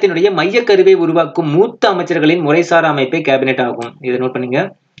 நிர்வாகத்தினுடைய மையக்கருவை உருவாக்கும் மூத்த அமைச்சர்களின் முறைசாரா அமைப்பே கேபினெட் ஆகும். இதை நோட் பண்ணீங்க.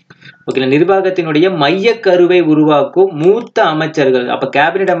 ஓகே, நிர்வாகத்தினுடைய மையக்கருவை உருவாக்கும் மூத்த அமைச்சர்கள். அப்ப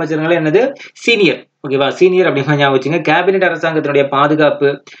கேபினெட் அமைச்சர்கள் என்னது, சீனியர். ஓகேவா. சீனியர் அப்படிங்கிற ஞாபகம் வச்சுங்க. கேபினெட் அரசாங்கத்தினுடைய பாதுகாப்பு,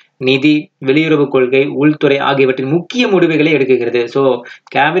 நிதி, வெளியுறவு கொள்கை, உள்துறை ஆகியவற்றின் முக்கிய முடிவுகளை எடுக்குகிறது. சோ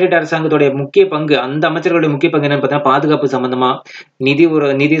கேபினெட் அரசாங்கத்துடைய முக்கிய பங்கு, அந்த அமைச்சர்களுடைய முக்கிய பங்கு என்னன்னு பார்த்தா பாதுகாப்பு சம்பந்தமா,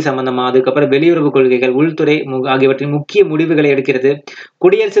 நிதி சம்பந்தமா, அதுக்கப்புறம் வெளியுறவு கொள்கைகள், உள்துறை ஆகியவற்றின் முக்கிய முடிவுகளை எடுக்கிறது.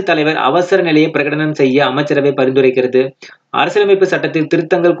 குடியரசுத் தலைவர் அவசர நிலையை பிரகடனம் செய்ய அமைச்சரவை பரிந்துரைக்கிறது. அரசியலமைப்பு சட்டத்தில்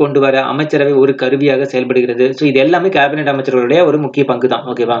திருத்தங்கள் கொண்டு வர அமைச்சரவை ஒரு கருவியாக செயல்படுகிறது. சோ இது எல்லாமே கேபினெட் அமைச்சர்களுடைய ஒரு முக்கிய பங்கு தான்.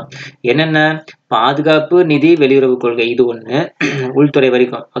 ஓகேவா. என்னென்ன, பாதுகாப்பு, நிதி, வெளியுறவு கொள்கை, இது ஒண்ணு, உள்துறை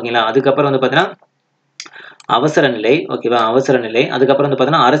வரைக்கும். ஓகேங்களா. அதுக்கப்புறம் வந்து பாத்தீங்கன்னா அவசர நிலை. ஓகேவா. அவசர நிலை. அதுக்கப்புறம் வந்து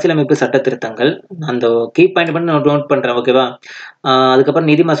பாத்தீங்கன்னா அரசியலமைப்பு சட்ட திருத்தங்கள். அந்த கீ பாயிண்ட் பண்ணி நோட் பண்றேன். ஓகேவா. அதுக்கப்புறம்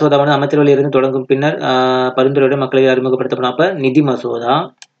நிதி மசோதாவான அமைச்சரவையில் இருந்து தொடங்கும் பின்னர் பரிந்துரையுடன் மக்களவை அறிமுகப்படுத்தப்படும். அப்ப நிதி மசோதா.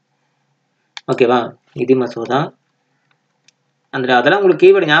 ஓகேவா. நிதி மசோதா அதெல்லாம் உங்களுக்கு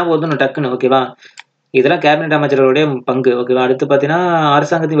கீவேர்டு ஞாபகம் வந்து டக்குன்னு. ஓகேவா. இதெல்லாம் கேபினெட் அமைச்சர்களுடைய பங்கு. ஓகேவா. அடுத்து பாத்தீங்கன்னா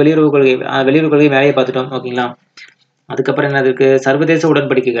அரசாங்கத்தின் வெளியுறவு கொள்கை வேலையை பார்த்துட்டோம். ஓகேங்களா. அதுக்கப்புறம் என்ன இருக்கு, சர்வதேச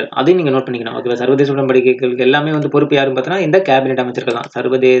உடன்படிக்கைகள், அதையும் நீங்க நோட் பண்ணிக்கணும். ஓகேவா. சர்வதேச உடன்படிக்கைகளுக்கு எல்லாமே வந்து பொறுப்பு யாருன்னு பார்த்தீங்கன்னா இந்த கேபினெட் அமைச்சர்கள் தான்.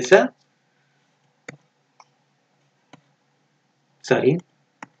 சர்வதேச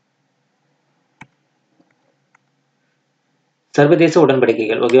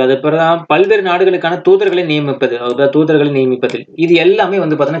உடன்படிக்கைகள். ஓகே. அதுக்கப்புறம் பல்வேறு நாடுகளுக்கான தூதர்களை நியமிப்பதில் இது எல்லாமே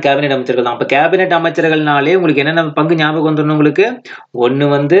வந்து பாத்தீங்கன்னா கேபினெட் அமைச்சர்கள் தான். அப்ப கேபினெட் அமைச்சர்கள்னாலே உங்களுக்கு என்னென்ன பங்கு ஞாபகம் வந்துடணும் உங்களுக்கு, ஒண்ணு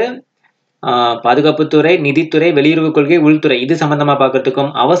வந்து பாதுகாப்புத்துறை, நிதித்துறை, வெளியுறவு கொள்கை, உள்துறை இது சம்பந்தமா பார்க்கறதுக்கும்,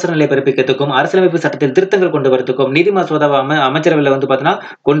 அவசர நிலை பிறப்பிக்கிறதுக்கும், அரசியலமைப்பு சட்டத்தில் திருத்தங்கள் கொண்டு வரதுக்கும், நிதி மசோதாவை அமைச்சரவையில வந்து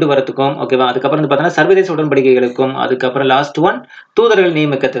பார்த்தீங்கன்னா கொண்டு வரதுக்கும், ஓகேவா? அதுக்கப்புறம் வந்து பார்த்தீங்கன்னா சர்வதேச உடன்படிக்கைகளுக்கும், அதுக்கப்புறம் லாஸ்ட் ஒன் தூதர்கள்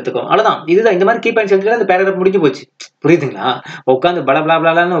நியமிக்கிறதுக்கும். அவ்வளவுதான். இதுதான். இந்த மாதிரி கீ பாயிண்ட்ஸ் எழுதினா அந்த பேராகிராஃப் முடிஞ்சு போச்சு. புரியுதுங்களா? உட்காந்து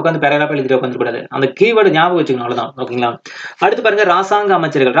பலபலன்னு உட்காந்து பேராகிராஃப் எழுதிட்டு உட்காந்து கூடாது. அந்த கீவேர்டு ஞாபகம் வச்சுக்கணும். அவ்வளவுதான். ஓகேங்களா? அடுத்து பாருங்க ராசாங்க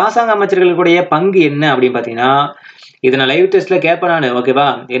அமைச்சர்கள். ராசாங்க அமைச்சர்களுடைய பங்கு என்ன அப்படின்னு பாத்தீங்கன்னா, இது நான் லைவ் டெஸ்ட்ல கேட்பேன் நானு. ஓகேவா?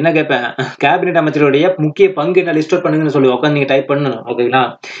 என்ன கேட்பேன்? கேபினெட் அமைச்சருடைய முக்கிய பங்கு என்ன லிஸ்ட் அவுட் பண்ணுங்கன்னு சொல்லி உட்காந்து நீங்க டைப் பண்ணணும். ஓகேங்களா?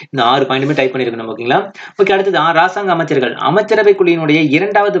 இந்த 6 பாயிண்ட்டுமே டைப் பண்ணிருக்கணும். ஓகேங்களா? ஓகே, அடுத்தது ராசாங்க அமைச்சர்கள். அமைச்சரவை குழுவினுடைய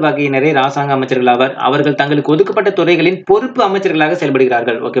 2வது வகையினரே ராசாங்க அமைச்சர்கள் ஆவர். அவர்கள் தங்களுக்கு ஒதுக்கப்பட்ட துறைகளின் பொறுப்பு அமைச்சர்களாக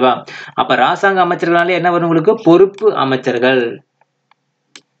செயல்படுகிறார்கள். ஓகேவா? அப்ப ராசாங்க அமைச்சர்களாலே என்ன வரும் உங்களுக்கு? பொறுப்பு அமைச்சர்கள்.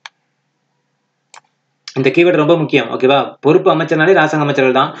 இந்த கீவேர்டு ரொம்ப முக்கியம். ஓகேவா? பொறுப்பு அமைச்சர்னாலே ராசாங்க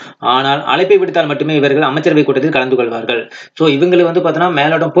அமைச்சர்கள் தான். ஆனால் அழைப்பை விடுத்தால் மட்டுமே இவர்கள் அமைச்சரவை கூட்டத்தில் கலந்து கொள்வார்கள். சோ இவங்களுக்கு வந்து பாத்தீங்கன்னா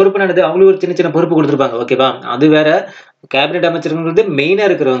மேலோட்டம் பொறுப்பு நடந்து அவங்களுக்கு ஒரு சின்ன சின்ன பொறுப்பு கொடுத்திருப்பாங்க. ஓகேவா? அது வேற. கேபினெட் அமைச்சர்கள் மெயினா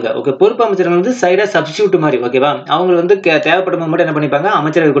இருக்கிறவங்க. ஓகே, பொறுப்பு அமைச்சர்கள் வந்து சைடா சப்ஸ்டிடியூட் மாதிரி. ஓகேவா? அவங்க வந்து தேவைப்படும் மட்டும் என்ன பண்ணிப்பாங்க?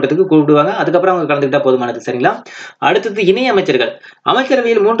 அமைச்சரவை கூட்டத்துக்கு கூப்பிடுவாங்க. அதுக்கப்புறம் அவங்க கலந்துக்கிட்டா போதுமானது. சரிங்களா? அடுத்தது இணை அமைச்சர்கள்.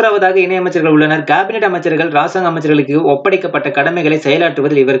 அமைச்சரவையில் 3வதாக இணை அமைச்சர்கள் உள்ளனர். கேபினெட் அமைச்சர்கள் ராசாங்க அமைச்சர்களுக்கு ஒப்படைக்கப்பட்ட கடமைகளை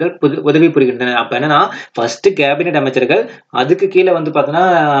செயலாற்றுவதில் இவர்கள் உதவி புரிகின்றனர். அப்ப என்னன்னா, ஃபர்ஸ்ட் கேபினெட் அமைச்சர்கள், அதுக்கு கீழே வந்து பாத்தீங்கன்னா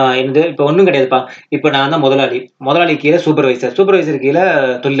என்னது, இப்ப ஒண்ணும் கிடையாதுப்பா. இப்ப நான் தான் முதலாளி கீழே சூப்பர்வைசர் கீழே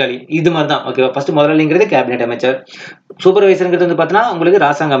தொழிலாளி. இது மாதிரி தான். ஓகேவா? ஃபர்ஸ்ட் முதலாளிங்கிறது கேபினெட் அமைச்சர், சூப்பர்வைசர்ங்கிறது வந்து பாத்தீங்கன்னா உங்களுக்கு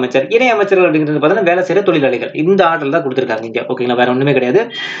ராசாங்க அமைச்சர், இணை அமைச்சர்கள் அப்படிங்கிறது பாத்தீங்கன்னா வேலை செய்யற தொழிலாளிகள். இந்த ஆர்டர் தான் கொடுத்திருக்காங்க இங்க. ஓகேங்களா? வேற ஒண்ணுமே கிடையாது.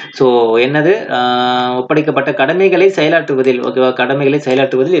 சோ என்னது, ஒப்படைக்கப்பட்ட கடமைகளை செயலாற்றுவதில், ஓகேவா, கடமைகளை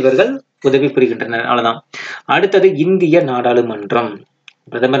செயலாற்றுவதில் இவர்கள் உதவி புரிகின்றனர். அவ்வளவுதான். அடுத்தது இந்திய நாடாளுமன்றம்.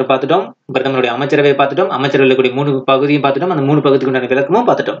 பிரதமர் பார்த்துட்டோம், பிரதமருடைய அமைச்சரவை பார்த்துட்டோம், அமைச்சரவையில் கூடிய 3 பகுதியும் பார்த்துட்டோம், அந்த 3 பகுதிக்கு உண்டான விளக்கமும்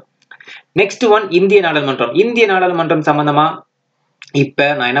பார்த்துட்டோம். நெக்ஸ்ட் ஒன் இந்திய நாடாளுமன்றம். இந்திய நாடாளுமன்றம் சம்பந்தமா இப்ப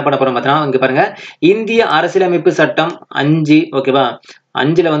நான் என்ன பண்ண போறேன் பார்த்தீங்கன்னா, இங்க பாருங்க, இந்திய அரசியலமைப்பு சட்டம் 5, ஓகேவா?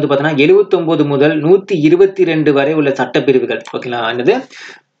 5ல வந்து பாத்தீங்கன்னா 79 முதல் 122 வரை உள்ள சட்டப்பிரிவுகள். ஓகேங்களா? என்னது,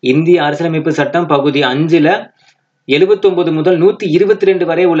 இந்திய அரசியலமைப்பு சட்டம் பகுதி 5ல 79 முதல் 122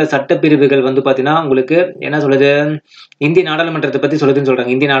 வரை உள்ள சட்டப்பிரிவுகள் வந்து பாத்தீங்கன்னா உங்களுக்கு என்ன சொல்லுது, இந்திய நாடாளுமன்றத்தை பத்தி சொல்லுதுன்னு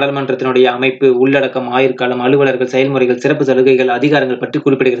சொல்றாங்க. இந்திய நாடாளுமன்றத்தினுடைய அமைப்பு, உள்ளடக்கம், ஆயுட்காலம், அலுவலர்கள், செயல்முறைகள், சிறப்பு சலுகைகள், அதிகாரங்கள் பற்றி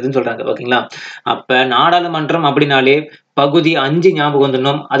குறிப்பிடுகிறதுன்னு சொல்றாங்க. ஓகேங்களா? அப்ப நாடாளுமன்றம் அப்படின்னாலே பகுதி 5 ஞாபகம்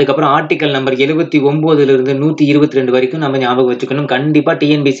வந்துடணும். அதுக்கப்புறம் ஆர்டிகல் நம்பர் 79 இருந்து 122 வரைக்கும் நம்ம ஞாபகம் வச்சுக்கணும். கண்டிப்பா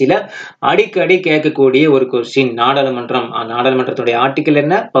டிஎன்பிசில அடிக்கடி கேட்கக்கூடிய ஒரு கொஸ்டின். நாடாளுமன்றத்துடைய ஆர்டிகல்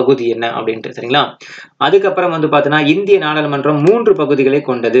என்ன, பகுதி என்ன அப்படின்ட்டு. சரிங்களா? அதுக்கப்புறம் வந்து பாத்தீங்கன்னா இந்திய நாடாளுமன்றம் 3 பகுதிகளை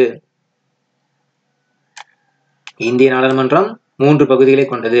கொண்டது. இந்திய நாடாளுமன்றம் 3 பகுதிகளை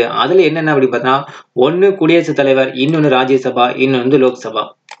கொண்டது. அதுல என்னென்ன அப்படி பார்த்தா, 1 குடியரசுத் தலைவர், இன்னொன்னு ராஜ்யசபா, இன்னொன்னு லோக்சபா.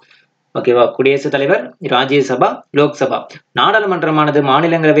 ஓகேவா? குடியரசுத் தலைவர், ராஜ்யசபா, லோக்சபா. நாடாளுமன்றமானது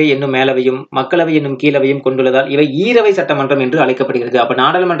மாநிலங்களவை என்னும் மேலவையும் மக்களவை என்னும் கீழவையும் கொண்டுள்ளதால் இவை ஈரவை சட்டமன்றம் என்று அழைக்கப்படுகிறது. அப்ப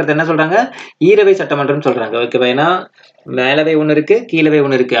நாடாளுமன்றத்தை என்ன சொல்றாங்க? ஈரவை சட்டமன்றம் சொல்றாங்க. ஓகேவா? ஏன்னா மேலவை ஒண்ணு இருக்கு, கீழவை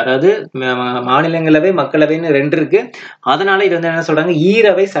ஒண்ணு இருக்கு. அதாவது மாநிலங்களவை, மக்களவைன்னு 2 இருக்கு. அதனால இது வந்து என்ன சொல்றாங்க?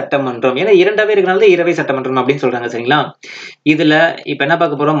 ஈரவை சட்டமன்றம். ஏன்னா 2வே இருக்கனால ஈரவை சட்டமன்றம் அப்படின்னு சொல்றாங்க. சரிங்களா? இதுல இப்ப என்ன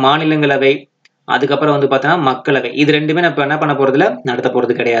பார்க்க போறோம்? மாநிலங்களவை, அதுக்கப்புறம் வந்து பாத்தீங்கன்னா மக்களவை. இது 2மே நான் இப்ப என்ன பண்ண போறதில்ல, நடத்த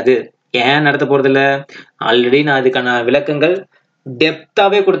போறது கிடையாது. ஏன் நடத்த போறதில்ல? ஆல்ரெடி நான் இதுக்கான விளக்கங்கள்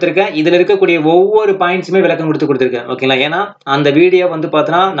டெப்தாவே கொடுத்திருக்கேன். இதுல இருக்கக்கூடிய ஒவ்வொரு பாயிண்ட்ஸுமே விளக்கம் கொடுத்திருக்கேன். ஓகேங்களா? ஏன்னா அந்த வீடியோ வந்து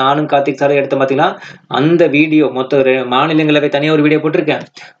பாத்தீங்கன்னா நானும் கார்த்திக் சாரும் எடுத்த பாத்தீங்கன்னா அந்த வீடியோ மொத்தம் மாநிலங்களவை தனியா ஒரு வீடியோ போட்டிருக்கேன்,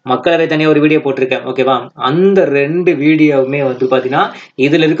 மக்களவை தனியா ஒரு வீடியோ போட்டிருக்கேன். ஓகேவா? அந்த 2 வீடியோவுமே வந்து பாத்தீங்கன்னா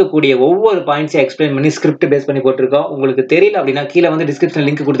இதுல இருக்கக்கூடிய ஒவ்வொரு பாயிண்ட்ஸையும் எக்ஸ்பிளைன் பண்ணி ஸ்கிரிப்ட் பேஸ் பண்ணி போட்டிருக்கோம். உங்களுக்கு தெரியல அப்படின்னா கீழே வந்து டிஸ்கிரிப்ஷன்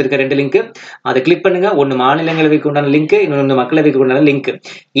லிங்க் கொடுத்திருக்கேன், 2 லிங்க். அதை கிளிக் பண்ணுங்க. ஒன்னு மாநிலங்களவைக்கு உண்டான லிங்க், இன்னொன்னு மக்களவைக்கு உண்டான லிங்க்.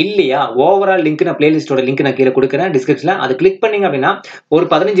 இல்லையா, ஓவரால் லிங்க் நான் பிளேலிஸ்டோட லிங்க் நான் கீழே கொடுக்குறேன் டிஸ்கிரிப்ஷன்ல. அதை கிளிக் பண்ணீங்க அப்படின்னா ஒரு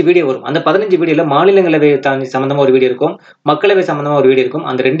 15 வீடியோ வரும். அந்த 15 வீடியோல மாநிலங்களவை சம்பந்தமா ஒரு வீடியோ இருக்கும், மக்களவை சம்பந்தமா ஒரு வீடியோ இருக்கும்.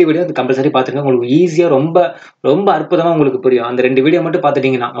 அந்த 2 வீடியோ கம்பல்சரி பாத்துருங்க. உங்களுக்கு ஈஸியா ரொம்ப ரொம்ப அற்புதமா உங்களுக்கு புரியும். அந்த 2 வீடியோ மட்டும்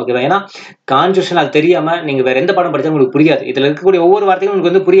பாத்துட்டீங்கன்னா. ஓகேவா? ஏன்னா கான்செப்ஷன் அது தெரியாம நீங்க வேற எந்த பாடம் படிச்சா உங்களுக்கு புரியாது. இதுல இருக்கக்கூடிய ஒவ்வொரு வார்த்தையும்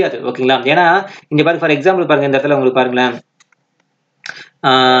உங்களுக்கு வந்து புரியாது. ஓகேங்களா? ஏன்னா இங்க பாருங்க, ஃபார் எக்ஸாம்பிள் பாருங்க, இந்த இடத்துல உங்களுக்கு பாருங்களேன்,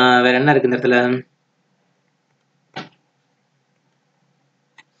 வேற என்ன இருக்கு இந்த இடத்துல,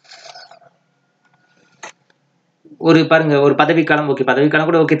 ஒரு பாருங்க, ஒரு பதவிக்காலம். ஓகே, பதவிக்காலம்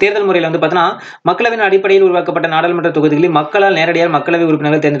கூட ஓகே. தேர்தல் முறையில வந்து பாத்தீங்கன்னா மக்களவையின் அடிப்படையில் உருவாக்கப்பட்ட நாடாளுமன்ற தொகுதிகளில் மக்களால் நேரடியாக மக்களவை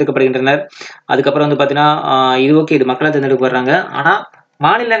உறுப்பினர்கள் தேர்ந்தெடுக்கப்படுகின்றனர். அதுக்கப்புறம் வந்து பாத்தீங்கன்னா இது ஓகே, இது மக்களால் தேர்ந்தெடுக்கப்படுறாங்க. ஆனா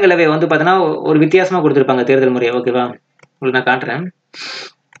மாநிலங்களவை வந்து பாத்தீங்கன்னா ஒரு வித்தியாசமா கொடுத்திருப்பாங்க தேர்தல் முறையை. ஓகேவா? உங்களுக்கு நான் காட்டுறேன்.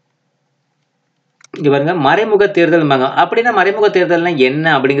 இங்க பாருங்க மறைமுக தேர்தல்பாங்க. அப்படின்னா மறைமுக தேர்தல்னா என்ன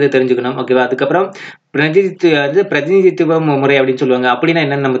அப்படிங்கிறத தெரிஞ்சுக்கணும். ஓகேவா? அதுக்கப்புறம் பிரதிநிதித்துவ முறை அப்படின்னு சொல்லுவாங்க. அப்படின்னா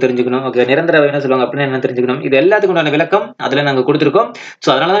என்னன்னு நம்ம தெரிஞ்சுக்கணும். ஓகே. நிரந்தர அவைன்னா சொல்லுவாங்க. அப்படின்னா என்னன்னு தெரிஞ்சுக்கணும். இது எல்லாத்துக்கும் உண்டான விளக்கம் அதுல நாங்க கொடுத்திருக்கோம். சோ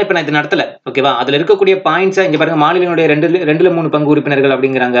அதனால தான் இப்ப நான் இது நடத்தல. ஓகேவா? அதுல இருக்கக்கூடிய பாயிண்ட்ஸ் இங்க பாருங்க மாநிலங்களுடைய 2ல 3 பங்கு உறுப்பினர்கள்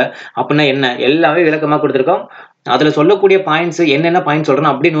அப்படிங்கிறாங்க. அப்படின்னா என்ன? எல்லாமே விளக்கமா கொடுத்திருக்கோம். அதுல சொல்லக்கூடிய பாயிண்ட்ஸ் என்னென்ன பாயிண்ட்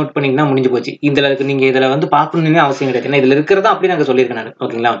சொல்றேன் அப்படியே நோட் பண்ணீங்கன்னா முடிஞ்சு போச்சு. நீங்க இதுல வந்து பார்க்கணும்னு அவசியம் கிடையாது. ஏன்னா இதுல இருக்கிறதா அப்படியே நாங்க சொல்லியிருக்கேன் நான்.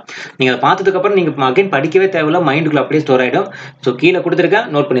 ஓகேங்களா? நீங்க அதை பார்த்ததுக்கு அப்புறம் நீங்க அகைன் படிக்கவே தேவையில்ல. மைண்டுக்குள்ள அப்படியே ஸ்டோர் ஆயிடும். சோ கீழே கொடுத்திருக்கேன்.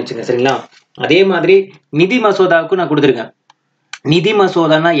 நோட் பண்ணி வச்சுங்க. சரிங்களா? அதே மாதிரி நிதி மசோதாவுக்கும் நான் கொடுத்திருக்கேன். நிதி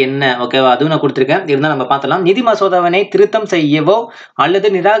மசோதானா என்ன? ஓகேவா? அதுவும் நான் கொடுத்திருக்கேன். இருந்தா நம்ம பார்த்தலாம். நிதி மசோதாவினை திருத்தம் செய்யவோ அல்லது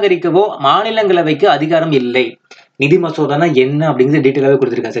நிராகரிக்கவோ மாநிலங்களவைக்கு அதிகாரம் இல்லை. நிதி மசோதானா என்ன அப்படிங்கிறது டீட்டெயிலாவே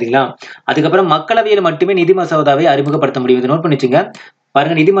கொடுத்திருக்கேன். சரிங்களா? அதுக்கப்புறம் மக்களவையில் மட்டுமே நிதி மசோதாவை அறிமுகப்படுத்த முடியும். இதை நோட் பண்ணி வச்சுங்க.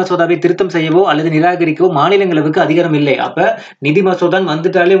 பாருங்க, நிதி மசோதாவை திருத்தம் செய்யவோ அல்லது நிராகரிக்கவோ மாநிலங்களவைக்கு அதிகாரம் இல்லை. அப்ப நிதி மசோதான்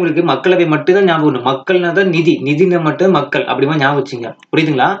வந்துட்டாலே உங்களுக்கு மக்களவை மட்டும் தான் ஞாபகம் வரும். மக்கள்னா தான் நிதி, நிதினா மட்டும் மக்கள், அப்படிமா ஞாபகம் வச்சுங்க.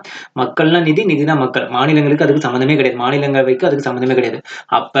 புரியுதுங்களா? மக்கள்னா நிதி, நிதினா மக்கள். மாநிலங்களுக்கு அதுக்கு சம்பந்தமே கிடையாது. மாநிலங்களவைக்கு அதுக்கு சம்பந்தமே கிடையாது.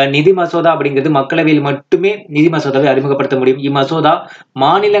 அப்ப நிதி மசோதா அப்படிங்கிறது மக்களவையில் மட்டுமே நிதி மசோதாவை அறிமுகப்படுத்த முடியும். இம்மசோதா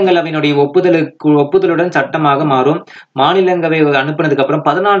மாநிலங்களவையினுடைய ஒப்புதலுடன் சட்டமாக மாறும். மாநிலங்களவை அனுப்பினதுக்கு அப்புறம்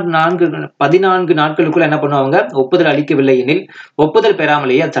 14 நாட்களுக்குள்ள என்ன பண்ணுவாங்க? ஒப்புதல் அளிக்கவில்லை எனில் ஒப்புதல்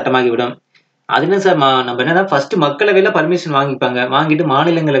பெறாமலேயே அது சட்டமாகிவிடும். அது என்ன சார், நம்ம என்னன்னா ஃபர்ஸ்ட் மக்களவையில பர்மிஷன் வாங்கிப்பாங்க. வாங்கிட்டு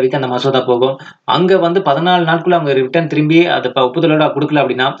மாநிலங்களவைக்கு அந்த மசோதா போகும். அங்க வந்து 14 நாட்குள்ள அவங்க ரிட்டர்ன் திரும்பி அதை ஒப்புதலோட கொடுக்கல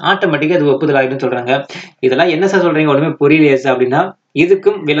அப்படின்னா ஆட்டோமேட்டிக்கா அது ஒப்புதல் ஆயிடும்னு சொல்றாங்க. இதெல்லாம் என்ன சார் சொல்றீங்க? ஒண்ணுமே புரியலையே சார் அப்படின்னா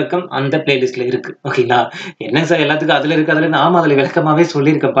இதுக்கும் விளக்கம் அந்த பிளேலிஸ்ட்ல இருக்கு. ஓகேங்களா? என்ன சார் எல்லாத்துக்கும் அதுல இருக்கு அதுல ஆமா, அதுல விளக்கமாவே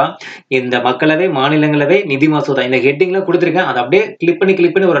சொல்லியிருக்கப்பா. இந்த மக்களவை, மாநிலங்களவை, நிதி மசோதா இந்த ஹெட்டிங்லாம் கொடுத்துருக்கேன். அதை அப்படியே கிளிக்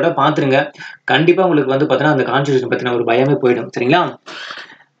பண்ணி ஒரு இடம் பாத்துருங்க. கண்டிப்பா உங்களுக்கு வந்து பாத்தீங்கன்னா அந்த கான்ஸ்டிடியூஷன் பத்தின ஒரு பயமே போயிடும். சரிங்களா?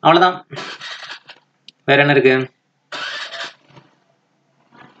 அவ்வளவுதான். வேற என்ன இருக்கு?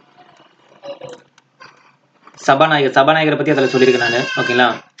 சபாநாயகரை பத்தி அதுல சொல்லியிருக்கேன் நானு. ஓகேங்களா?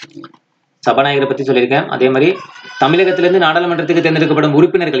 சபாநாயகரை பத்தி சொல்லியிருக்கேன். அதே மாதிரி தமிழகத்திலிருந்து நாடாளுமன்றத்துக்கு தேர்ந்தெடுக்கப்படும்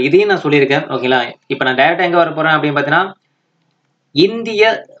உறுப்பினர்கள், இதையும் நான் சொல்லியிருக்கேன். ஓகேங்களா? இப்ப நான் டைரக்டா எங்க வர போறேன் அப்படின்னு பாத்தீங்கன்னா இந்திய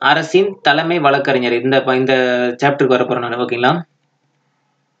அரசின் தலைமை வழக்கறிஞர் இந்த சாப்டருக்கு வர போறேன் நான். ஓகேங்களா?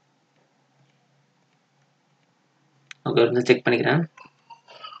 ஓகே, செக் பண்ணிக்கிறேன்.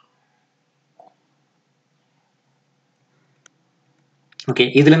 ஓகே,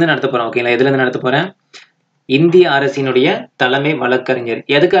 இதுல இருந்து நடத்த போறேன். ஓகேங்களா? இதுல இருந்து நடத்த போறேன். இந்திய அரசினுடைய தலைமை வழக்கறிஞர்.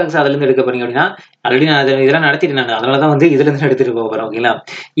 எதுக்காக சார் அதுல இருந்து எடுக்க போறீங்க அப்படின்னா ஆல்ரெடி நான் இதெல்லாம் நடத்திட்டேன். அதனாலதான் வந்து இதுல இருந்து எடுத்துட்டு போறேன். ஓகேங்களா?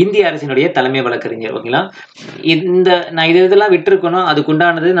 இந்திய அரசினுடைய தலைமை வழக்கறிஞர். ஓகேங்களா? நான் இதெல்லாம் விட்டுருக்கணும்.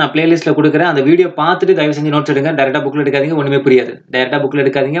 அதுக்குண்டானது நான் பிளேலிஸ்ட்ல கொடுக்குறேன். அந்த வீடியோ பார்த்துட்டு தயவு செஞ்சு நோட்ஸ் எடுங்க. டைரக்டா புக்ல எடுக்காதீங்க, ஒண்ணுமே புரியாது. டைரக்டா புக்ல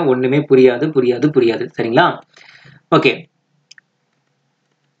எடுக்காதீங்க, ஒண்ணுமே புரியாது. சரிங்களா? ஓகே.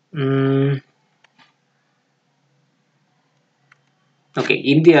 ஓகே,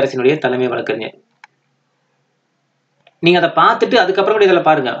 இந்திய அரசினுடைய தலைமை வழக்கறிஞர். நீங்க அதை பார்த்துட்டு அதுக்கப்புறம் கூட இதில்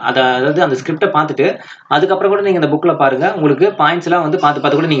பாருங்க. அதாவது அந்த ஸ்கிரிப்டை பார்த்துட்டு அதுக்கப்புறம் கூட நீங்க இந்த புக்ல பாருங்க. உங்களுக்கு பாயிண்ட்ஸ் எல்லாம் வந்து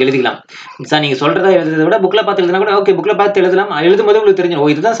பார்த்து கூட நீங்க எழுதிக்கலாம். சார் நீங்க சொல்றதா எழுதுறதை விட புக்ல பார்த்து எழுதினா கூட ஓகே, புக்ல பார்த்து எழுதலாம். எழுதும்போது உங்களுக்கு தெரிஞ்சிடும், ஓ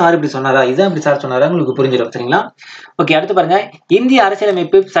இதுதான் சார் இப்படி சொன்னாரா, இதான் இப்படி சார் சொன்னாரா, உங்களுக்கு புரிஞ்சிடும். சரிங்களா? ஓகே, அடுத்து பாருங்க. இந்திய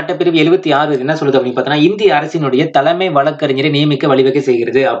அரசியலமைப்பு சட்டப்பிரிவு 76 என்ன சொல்லுது அப்படின்னு பார்த்தீங்கன்னா இந்திய அரசினுடைய தலைமை வழக்கறிஞரை நியமிக்க வழிவகை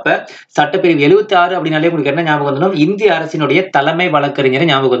செய்கிறது. அப்ப சட்டப்பிரிவு 76 அப்படின்னாலே உங்களுக்கு என்ன ஞாபகம் வந்துடும்? இந்திய அரசினுடைய தலைமை வழக்கறிஞரை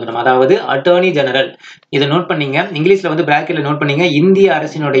ஞாபகம் வந்துடும். அதாவது அட்டர்னி ஜெனரல். இதை நோட் பண்ணீங்க. இங்கிலீஷ்ல வந்து பிராக்கெட்ல நோட் பண்ணீங்க. இந்திய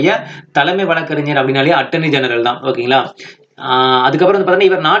அரசினுடைய தலைமை வழக்கறிஞர் அப்படின்னாலே அட்டர்னி ஜெனரல் தான். ஓகேங்களா? அதுக்கப்புறம் வந்து பாத்தீங்கன்னா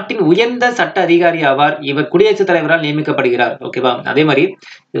இவர் நாட்டின் உயர்ந்த சட்ட அதிகாரி ஆவார். இவர் குடியரசுத் தலைவரால் நியமிக்கப்படுகிறார். ஓகேவா? அதே மாதிரி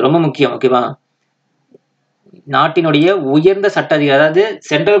இது ரொம்ப முக்கியம். ஓகேவா? நாட்டினுடைய உயர்ந்த சட்ட அதிகாரி, அதாவது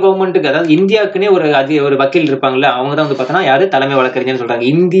சென்ட்ரல் கவர்மெண்ட்டுக்கு, அதாவது இந்தியாவுக்குன்னே ஒரு வக்கீல் இருப்பாங்கல்ல, அவங்க தான் வந்து பார்த்தோன்னா யாரு? தலைமை வழக்கறிஞர் சொல்றாங்க.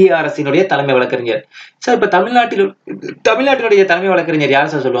 இந்திய அரசினுடைய தலைமை வழக்கறிஞர். சார் இப்ப தமிழ்நாட்டினுடைய தலைமை வழக்கறிஞர்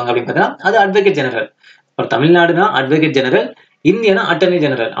யார் சார் சொல்லுவாங்க அப்படின்னு பார்த்தீங்கன்னா அது advocate general. தமிழ்நாடுனா advocate general, இந்தியனா attorney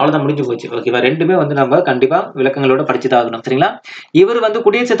general. அவ்வளவுதான், முடிஞ்சு போச்சு. ஓகேவா? ரெண்டுமே வந்து நம்ம கண்டிப்பா விளக்கங்களோட படிச்சுதான் ஆகணும். சரிங்களா? இவர் வந்து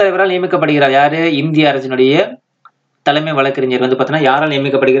குடியரசுத் தலைவரால் நியமிக்கப்படுகிறார். யாரு? இந்திய அரசினுடைய தலைமை வழக்கறிஞர் வந்து பாத்தீங்கன்னா யாரால்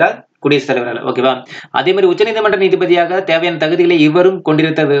நியமிக்கப்படுகிறார்? குடியரசுத் தலைவரால். ஓகேவா? அதே மாதிரி உச்சநீதிமன்ற நீதிபதியாக தேவையான தகுதிகளை இவரும்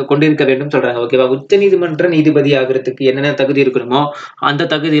கொண்டிருக்க வேண்டும் சொல்றாங்க. ஓகேவா? உச்சநீதிமன்ற நீதிபதி ஆகிறதுக்கு என்னென்ன தகுதி இருக்கணுமோ அந்த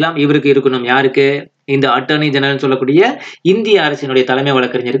தகுதி எல்லாம் இவருக்கு இருக்கணும். யாருக்கு? இந்த அட்டர்னி ஜெனரல் சொல்லக்கூடிய இந்திய அரசினுடைய தலைமை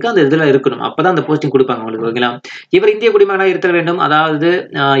வழக்கறிஞருக்கு அந்த இதுல இருக்கணும். அப்பதான் அந்த போஸ்டிங் கொடுப்பாங்க உங்களுக்கு. ஓகேங்களா? இவர் இந்திய குடிமகனாக இருக்க வேண்டும். அதாவது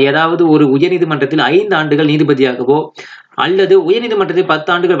ஏதாவது ஒரு உயர்நீதிமன்றத்தில் 5 ஆண்டுகள் நீதிபதியாகவோ அல்லது உயர்நீதிமன்றத்தில்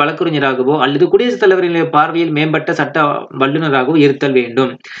 10 ஆண்டுகள் வழக்கறிஞராகவோ அல்லது குடியரசுத் தலைவரின் பார்வையில் மேம்பட்ட சட்ட வல்லுநராகவோ இருத்தல்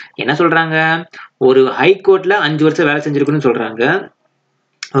வேண்டும். என்ன சொல்றாங்க? ஒரு ஹைகோர்ட்ல 5 வருஷம் வேலை செஞ்சிருக்கணும்னு சொல்றாங்க.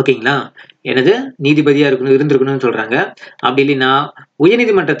 ஓகேங்களா? எனது நீதிபதியா இருந்திருக்கணும்னு சொல்றாங்க. அப்படி இல்லைன்னா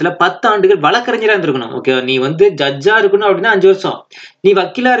உயர்நீதிமன்றத்துல 10 ஆண்டுகள் வழக்கறிஞரா இருந்திருக்கணும். ஓகே, நீ வந்து ஜட்ஜா இருக்கணும் அப்படின்னா 5 வருஷம், நீ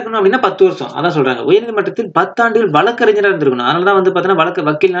வக்கீலா இருக்கணும் அப்படின்னா 10 வருஷம். அதான் சொல்றாங்க. உயர்நீதிமன்றத்தில் 10 ஆண்டுகள் வழக்கறிஞரா இருந்திருக்கணும். அதனாலதான் வந்து பாத்தீங்கன்னா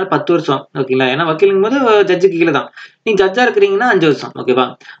வக்கீல்னால 10 வருஷம். ஓகேங்களா? ஏன்னா வக்கீலுங்கும் போது ஜட்ஜுக்கு கீழே தான். நீ ஜட்ஜா இருக்கிறீங்கன்னா 5 வருஷம். ஓகேவா?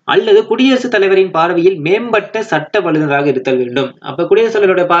 அல்லது குடியரசுத் தலைவரின் பார்வையில் மேம்பட்ட சட்ட வல்லுநராக இருத்தல் வேண்டும். அப்ப குடியரசுத்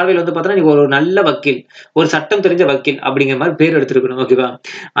தலைவருடைய பார்வையில் வந்து பாத்தீங்கன்னா நீ ஒரு நல்ல வக்கீல், ஒரு சட்டம் தெரிஞ்ச வக்கீல் அப்படிங்கிற மாதிரி பேர் எடுத்திருக்கணும். ஓகேவா?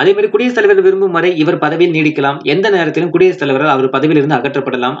 அதே மாதிரி குடியரசுத் தலைவர் விரும்பும் வரை இவர் பதவியில் நீடிக்கலாம். எந்த நேரத்திலும் குடியரசுத் தலைவரால் அவர் பதவியிலிருந்து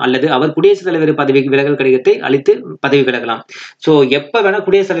அகற்றப்படலாம் அல்லது அவர் குடியரசுத் தலைவர் பதவிக்கு விலகல் கடிதத்தை அளித்து பதவி விலகலாம். சோ எப்ப வேணா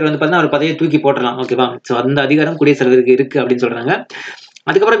குடியரசுத் தலைவர் வந்து பாத்தீங்கன்னா அவர் பதவியை தூக்கி போட்டலாம். ஓகேவா? சோ அந்த அதிகாரம் குடியரசுத் தலைவருக்கு இருக்கு அப்படின்னு சொல்றாங்க.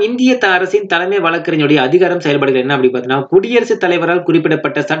 அதுக்கப்புறம் இந்திய அரசின் தலைமை வழக்கறிஞருடைய அதிகாரம் செயல்பாடுகள் என்ன அப்படி பார்த்தீங்கன்னா, குடியரசுத் தலைவரால்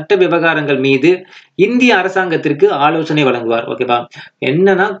குறிப்பிடப்பட்ட சட்ட விவகாரங்கள் மீது இந்திய அரசாங்கத்திற்கு ஆலோசனை வழங்குவார். ஓகேவா?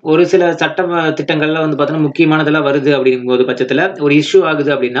 என்னன்னா ஒரு சில சட்ட திட்டங்கள்ல வந்து பார்த்தீங்கன்னா முக்கியமானதெல்லாம் வருது அப்படிங்கும்போது பட்சத்துல ஒரு இஷ்யூ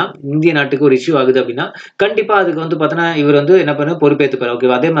ஆகுது அப்படின்னா, இந்திய நாட்டுக்கு ஒரு இஷ்யூ ஆகுது அப்படின்னா கண்டிப்பா அதுக்கு வந்து பார்த்தீங்கன்னா இவர் வந்து என்ன பண்ண பொறுப்பேற்றுப்பார்.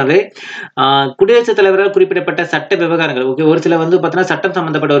 ஓகேவா? அதே மாதிரி குடியரசுத் தலைவரால் குறிப்பிடப்பட்ட சட்ட விவகாரங்கள், ஓகே, ஒரு சில வந்து பார்த்தீங்கன்னா சட்டம்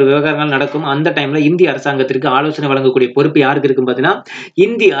சம்பந்தப்பட்ட ஒரு விவகாரங்கள் நடக்கும். அந்த டைம்ல இந்திய அரசாங்கத்திற்கு ஆலோசனை வழங்கக்கூடிய பொறுப்பு யாருக்கு இருக்கும் பார்த்தீங்கன்னா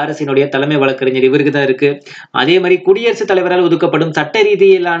இந்திய அரசினுடைய தலைமை வழக்கறிஞர் இவருக்கு தான் இருக்கு. அதே மாதிரி குடியரசுத் தலைவரால் ஒதுக்கப்படும் சட்ட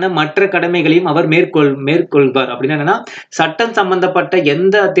ரீதியிலான மற்ற கடமைகளையும் அவர் மேற்கொள்வார். அப்படின்னா என்னன்னா சட்டம் சம்பந்தப்பட்ட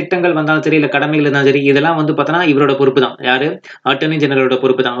எந்த திட்டங்கள் வந்தாலும் சரி, இல்ல கடமைகள் இருந்தாலும் சரி, இதெல்லாம் வந்து பார்த்தோன்னா இவரோட பொறுப்பு தான். யாரு? அட்டர்னி ஜெனரலோட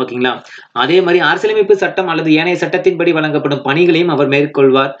பொறுப்பு தான். ஓகேங்களா? அதே மாதிரி அரசியலமைப்பு சட்டம் அல்லது ஏனைய சட்டத்தின்படி வழங்கப்படும் பணிகளையும் அவர்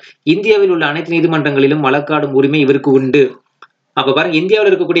மேற்கொள்வார். இந்தியாவில் உள்ள அனைத்து நீதிமன்றங்களிலும் வழக்காடும் உரிமை இவருக்கு உண்டு. அப்ப பாருங்க, இந்தியாவில்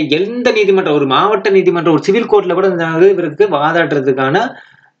இருக்கக்கூடிய எந்த நீதிமன்றம், ஒரு மாவட்ட நீதிமன்றம், ஒரு சிவில் கோர்ட்ல கூட இவருக்கு வாதாடுறதுக்கான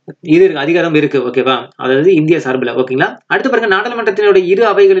இது அதிகாரம் இருக்கு. ஓகேவா? அதாவது இந்திய சார்பில். ஓகேங்களா? அடுத்து பாருங்க, நாடாளுமன்றத்தினுடைய இரு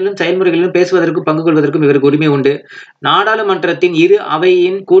அவைகளிலும் செயல்முறைகளிலும் பேசுவதற்கும் பங்கு கொள்வதற்கும் இவருக்கு உரிமை உண்டு. நாடாளுமன்றத்தின் இரு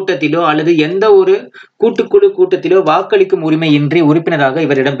அவையின் கூட்டத்திலோ அல்லது எந்த ஒரு கூட்டுக்குழு கூட்டத்திலோ வாக்களிக்கும் உரிமை இன்றி உறுப்பினராக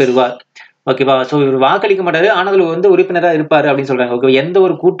இவர் இடம்பெறுவார். ஓகேவா? சோ இவர் வாக்களிக்க மாட்டாரு, ஆனால் வந்து உறுப்பினரா இருப்பாரு அப்படின்னு சொல்றாங்க. ஓகே, எந்த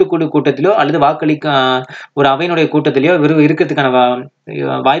ஒரு கூட்டுக்குழு கூட்டத்திலோ அல்லது ஒரு அவையினுடைய கூட்டத்திலோ இவர் இருக்கிறதுக்கான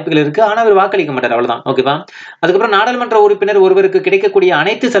வாய்ப்புகள் இருக்கு. ஆனா அவர் வாக்களிக்க மாட்டார். அவ்வளவுதான். ஓகேவா? அதுக்கப்புறம் நாடாளுமன்ற உறுப்பினர் ஒருவருக்கு கிடைக்கக்கூடிய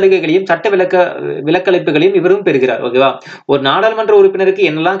அனைத்து சலுகைகளையும் சட்ட விலக்களிப்புகளையும் இவரும் பெறுகிறார். ஓகேவா? ஒரு நாடாளுமன்ற உறுப்பினருக்கு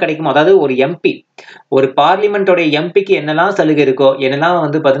என்னெல்லாம் கிடைக்குமோ, அதாவது ஒரு எம்பி, ஒரு பார்லிமெண்டோட எம்பிக்கு என்னெல்லாம் சலுகை இருக்கோ, என்னெல்லாம்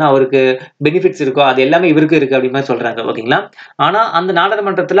வந்து பாத்தீங்கன்னா அவருக்கு பெனிஃபிட்ஸ் இருக்கோ, அது எல்லாமே இவருக்கு இருக்கு அப்படின்னு சொல்றாங்க. ஓகேங்களா? ஆனா அந்த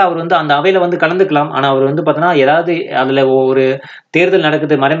நாடாளுமன்றத்துல அவர் வந்து அந்த அவையில வந்து கலந்துக்கலாம். ஆனா அவர் வந்து பாத்தீங்கன்னா ஏதாவது அதுல ஒரு தேர்தல்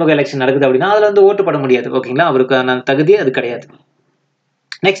நடக்குது, மறைமுக எலெக்ஷன் நடக்குது அப்படின்னா அதுல வந்து ஓட்டு போட முடியாது. ஓகேங்களா? அவருக்கான தகுதி அது கிடையாது.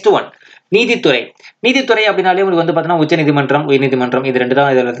 நெக்ஸ்ட் ஒன், நீதித்துறை. நீதித்துறை அப்படின்னாலே உங்களுக்கு வந்து பாத்தீங்கன்னா உச்ச நீதிமன்றம், உயர் நீதிமன்றம், இது ரெண்டு தான்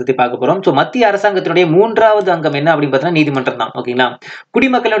இதில் பத்தி பார்க்க போறோம். சோ மத்திய அரசாங்கத்தினுடைய 3வது அங்கம் என்ன அப்படின்னு பாத்தீங்கன்னா நீதிமன்றம் தான். ஓகேங்களா?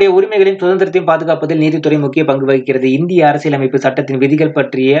 குடிமக்களுடைய உரிமைகளையும் சுதந்திரத்தையும் பாதுகாப்பதில் நீதித்துறை முக்கிய பங்கு வகிக்கிறது. இந்திய அரசியலமைப்பு சட்டத்தின் விதிகள்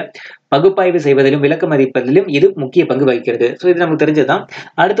பற்றிய பகுப்பாய்வு செய்வதிலும் விளக்கம் அளிப்பதிலும் இது முக்கிய பங்கு வகிக்கிறது. சோ இது நமக்கு தெரிஞ்சதுதான்.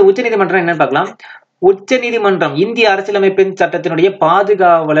 அடுத்து உச்ச நீதிமன்றம் என்னன்னு பார்க்கலாம். உச்ச நீதிமன்றம் இந்திய அரசியலமைப்பின் சட்டத்தினுடைய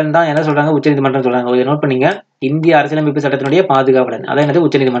பாதுகாவலன் தான் என்ன சொல்றாங்க, உச்ச நீதிமன்றம் சொல்றாங்க. இதை நோட் பண்ணீங்க. இந்திய அரசியலமைப்பு சட்டத்தினுடைய பாதுகாவலன், அதான் என்னது,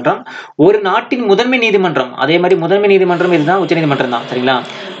 உச்ச நீதிமன்றம். ஒரு நாட்டின் முதன்மை நீதிமன்றம், அதே மாதிரி முதன்மை நீதிமன்றம் இதுதான் உச்ச நீதிமன்றம் தான். சரிங்களா?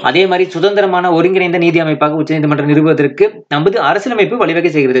 அதே மாதிரி சுதந்திரமான ஒருங்கிணைந்த நீதி அமைப்பாக உச்ச நீதிமன்றம் நிறுவுவதற்கு நமது அரசியலமைப்பு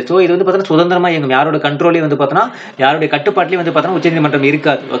வழிவகை செய்கிறது. சோ இது வந்து பார்த்தீங்கன்னா சுதந்திரமா இயங்கும். யாரோட கண்ட்ரோலே வந்து பார்த்தோன்னா, யாருடைய கட்டுப்பாட்டிலே வந்து பார்த்தோன்னா உச்ச நீதிமன்றம்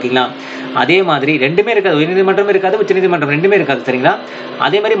இருக்காது. ஓகேங்களா? அதே மாதிரி ரெண்டுமே இருக்காது, உயர் நீதிமன்றம் இருக்காது, உச்ச நீதிமன்றம் ரெண்டுமே இருக்காது. சரிங்களா?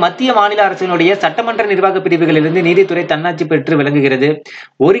 அதே மாதிரி மத்திய மாநில அரசினுடைய சட்டமன்ற நிர்வாக பிரிவுகளிலிருந்து நீதித்துறை தன்னாட்சி பெற்று விளங்குகிறது.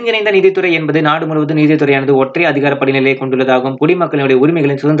 ஒருங்கிணைந்த நீதித்துறை என்பது நாடு முழுவதும் நீதித்துறையானது ஒற்றை அதிகார படிநிலையை கொண்டுள்ளதாகும். குடிமக்களுடைய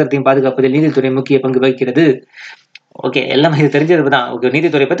உரிமைகளின் சுதந்திரத்தையும் பாதுகாப்பதில் நீதித்துறை முக்கிய பங்கு வகிக்கிறது. ஓகே, எல்லாம் இது தெரிஞ்சது தான். ஓகே,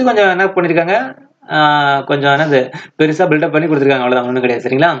 நீதித்துறை பத்தி கொஞ்சம் என்ன பண்ணிருக்காங்க, கொஞ்சம் என்னது பெருசா பில்டப் பண்ணி கொடுத்துருக்காங்க. அவ்வளவுதான், ஒண்ணும் கிடையாது.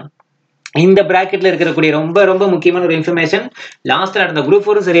 சரிங்களா? இந்த பிராக்கெட்ல இருக்கக்கூடிய ரொம்ப ரொம்ப முக்கியமான ஒரு இன்ஃபர்மேஷன், லாஸ்ட்ல நடந்த குரூப்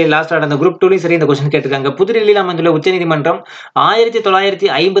 4 சரி, லாஸ்ட்ல நடந்த குரூப் 2லயும் சரி இந்த கொஸ்டின் கேட்டிருக்காங்க. புதுடில்லியில் அமைந்துள்ள உச்சநீதிமன்றம்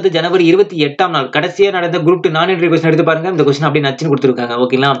 1950 ஜனவரி 28ஆம் நாள் கடைசியா நடந்த குரூப் 2 நான் என்ட்ரி கொஸ்டின் எடுத்து பாருங்க. இந்த கொஸ்டின் அப்படியே நச்சுன்னு கொடுத்துருக்காங்க.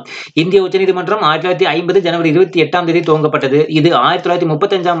 ஓகேங்களா? இந்திய உச்சநீதிமன்றம் 1950 ஜனவரி 28ஆம் தேதி துவங்கப்பட்டது. இது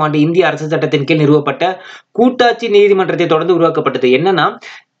 1935ஆம் ஆண்டு இந்திய அரசு சட்டத்தின் கீழ் நிறுவப்பட்ட கூட்டாட்சி நீதிமன்றத்தை தொடர்ந்து உருவாக்கப்பட்டது. என்னன்னா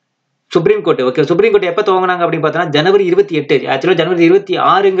supreme court. Okay, supreme court எப்ப துவங்கினாங்க அப்படின்னு பார்த்தா ஜனவரி 28. ஆக்சுவலா ஜனவரி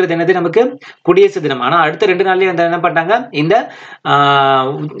 26ங்கிறது என்னது, நமக்கு குடியரசு தினம். ஆனா அடுத்த 2 நாள்லயே வந்து என்ன பண்ணாங்க, இந்த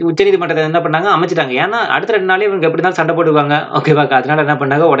உச்சநீதிமன்றத்தை என்ன பண்ணாங்க, அமைச்சிட்டாங்க. ஏன்னா அடுத்த 2 நாள்லயே இவங்க எப்படி தான் சண்டை போடுவாங்க. ஓகேவா? அதனால என்ன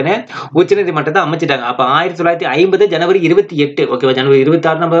பண்ணாங்க, உடனே உச்சநீதிமன்றத்தை அமைச்சிட்டாங்க. அப்ப 1950 ஜனவரி 28. ஓகேவா? ஜனவரி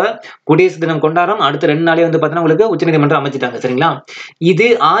 26 நம்ம குடியரசு தினம் கொண்டாடுறோம். அடுத்த 2 நாளே வந்து பார்த்தீங்கன்னா உங்களுக்கு உச்சநீதிமன்றம் அமைச்சிட்டாங்க. சரிங்களா? இது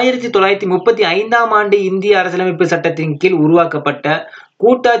 1935ஆம் ஆண்டு இந்திய அரசியலமைப்பு சட்டத்தின் கீழ் உருவாக்கப்பட்ட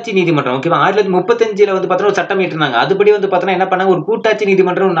கூட்டாட்சி நீதிமன்றம். ஓகேவா? 1935ல வந்து பார்த்தீங்கன்னா ஒரு சட்டம் இயற்றினாங்க. அதுபடி வந்து பார்த்தீங்கன்னா என்ன பண்ணாங்க, ஒரு கூட்டாட்சி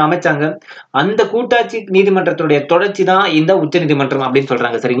நீதிமன்றம் ஒன்று அமைச்சாங்க. அந்த கூட்டாட்சி நீதிமன்றத்துடைய தொடர்ச்சி தான் இந்த உச்ச நீதிமன்றம் அப்படின்னு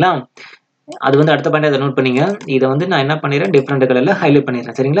சொல்றாங்க. சரிங்களா? அது வந்து அடுத்த பாயிண்ட் அதை நோட் பண்ணீங்க. இதை வந்து நான் என்ன பண்ணிடுறேன், டிஃப்ரெண்ட் கலர்ல ஹைலைட்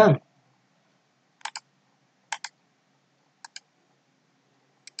பண்ணிடுறேன். சரிங்களா?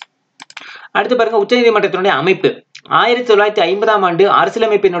 அடுத்து பாருங்க உச்சநீதிமன்றத்தினுடைய அமைப்பு. 1950ஆம் ஆண்டு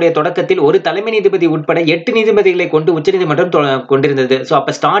அரசியலமைப்பினுடைய தொடக்கத்தில் ஒரு தலைமை நீதிபதி உட்பட 8 நீதிபதிகளை கொண்டு உச்சநீதிமன்றம் கொண்டிருந்தது. சோ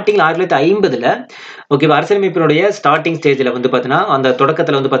அப்ப ஸ்டார்டிங் 1950ல ஓகேவா, அரசியலமைப்பினுடைய ஸ்டார்டிங் ஸ்டேஜ்ல வந்து பாத்தீங்கன்னா அந்த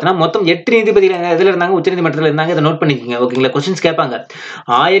தொடக்கத்துல வந்து பாத்தீங்கன்னா மொத்தம் 8 நீதிபதிகள் எதுல இருந்தாங்க, உச்சநீதிமன்றத்துல இருந்தாங்க. இதை நோட் பண்ணிக்கோங்க ஓகேங்களா, கொஸ்டின்ஸ் கேட்பாங்க.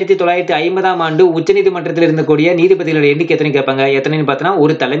 1950ஆம் ஆண்டு உச்சநீதிமன்றத்தில் இருந்தக்கூடிய நீதிபதிகளோட எண்ணிக்கை எத்தனை கேட்பாங்க. எத்தனைன்னு பாத்தீங்கன்னா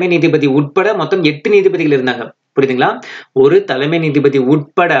ஒரு தலைமை நீதிபதி உட்பட மொத்தம் 8 நீதிபதிகள் இருந்தாங்க. புரியுதுங்களா, ஒரு தலைமை நீதிபதி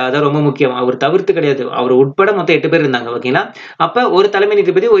உட்பட, அதான் ரொம்ப முக்கியம், அவர் தவிர்த்து கிடையாது, அவர் உட்பட மொத்தம் 8 பேர் இருந்தாங்க. ஓகேங்களா, அப்ப ஒரு தலைமை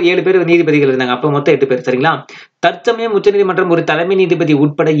நீதிபதி ஒரு 7 பேர் நீதிபதிகள் இருந்தாங்க. அப்ப மொத்தம் 8 பேர். சரிங்களா, தற்சமயம் உச்சநீதிமன்றம் ஒரு தலைமை நீதிபதி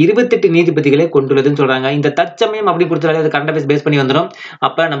உட்பட 28 நீதிபதிகளை கொண்டுள்ளதுன்னு சொல்றாங்க. இந்த தற்சமயம் அப்படி கொடுத்தாலே அது கரண்ட் அஃபேர்ஸ் பேஸ் பண்ணி வந்துடும்.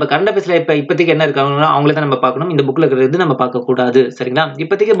 அப்ப நம்ம கரண்ட் அஃபேர்ஸ்ல இப்போதைக்கு என்ன இருக்காங்க அவங்கள தான் நம்ம பார்க்கணும். இந்த புக்ல இருக்கிறது நம்ம பார்க்க கூடாது. சரிங்களா,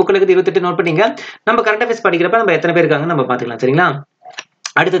 இப்போதைக்கு புக்ல இருக்கிறது 28 நோட் பண்ணீங்க. நம்ம கரண்ட் அஃபேர்ஸ் படிக்கிறப்ப நம்ம எத்தனை பேர் இருக்காங்கன்னு நம்ம பார்த்துக்கலாம். சரிங்களா,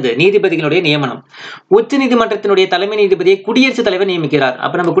 அடுத்தது நீதிபதிகளுடைய நியமனம். உச்ச நீதிமன்றத்தினுடைய தலைமை நீதிபதியை குடியரசுத் தலைவர் நியமிக்கிறார்.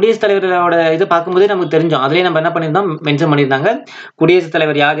 அப்ப நம்ம குடியரசுத் தலைவரோட இதை பார்க்கும்போது நமக்கு தெரிஞ்சோம். அதுலயே நம்ம என்ன பண்ணியிருந்தோம், மென்ஷன் பண்ணியிருந்தாங்க. குடியரசுத்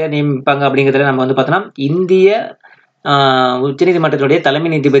தலைவர் யார் யார் நியமிப்பாங்க அப்படிங்கிறதுல நம்ம வந்து பார்த்தோம்னா இந்திய உச்சநீதிமன்றத்துடைய தலைமை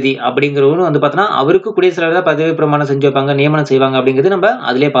நீதிபதி அப்படிங்கிறவரும் வந்து பார்த்தோன்னா அவருக்கு குடியரசுத் தலைவர் தான் பதவி பிரமாணம் செஞ்சு வைப்பாங்க, நியமனம் செய்வாங்க அப்படிங்கிறது நம்ம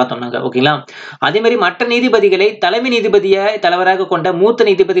அதிலே பார்த்தோம் நாங்க. ஓகேங்களா, அதே மாதிரி மற்ற நீதிபதிகளை தலைமை நீதிபதியை தலைவராக கொண்ட மூத்த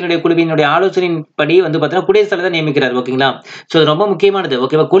நீதிபதியினுடைய குழுவினுடைய ஆலோசனையின்படி வந்து பார்த்தோன்னா குடியரசுத் தலைவர் தான் நியமிக்கிறார். ஓகேங்களா, ஸோ அது ரொம்ப முக்கியமானது.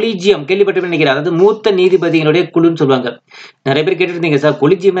 ஓகேவா, கொலிஜியம் கேள்விப்பட்டு நினைக்கிறார், அதாவது மூத்த நீதிபதியினுடைய குழுன்னு சொல்லுவாங்க. நிறைய பேர் கேட்டுருந்தீங்க சார்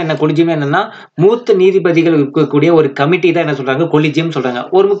கொலிஜியம் என்ன. கொலிஜியம் என்னன்னா மூத்த நீதிபதிகள் இருக்கக்கூடிய ஒரு கமிட்டி தான் என்ன சொல்றாங்க, கொலிஜியம் சொல்றாங்க.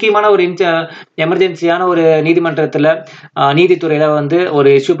 ஒரு முக்கியமான ஒரு எமர்ஜென்சியான ஒரு நீதிமன்றத்துல நீதித்துறையில வந்து ஒரு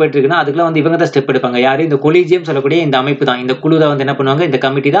இஷ்யூ போயிட்டு இருக்குன்னா அதுக்கெல்லாம் வந்து இவங்க தான் ஸ்டெப் எடுப்பாங்க. யாரு, இந்த கொலிஜியம் சொல்லக்கூடிய இந்த அமைப்பு தான், இந்த குழு தான் வந்து என்ன பண்ணுவாங்க, இந்த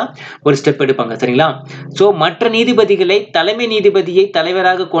கமிட்டி தான் ஒரு ஸ்டெப் எடுப்பாங்க. சரிங்களா, சோ மற்ற நீதிபதிகளை தலைமை நீதிபதியை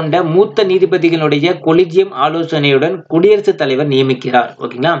தலைவராக கொண்ட மூத்த நீதிபதிகளுடைய கொலிஜியம் ஆலோசனையுடன் குடியரசுத் தலைவர் நியமிக்கிறார்.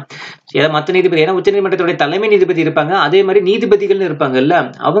 ஓகேங்களா, மற்ற நீதிபதி ஏன்னா உச்ச நீதிமன்றத்துடைய தலைமை நீதிபதி இருப்பாங்க, அதே மாதிரி நீதிபதிகள் இருப்பாங்கல்ல,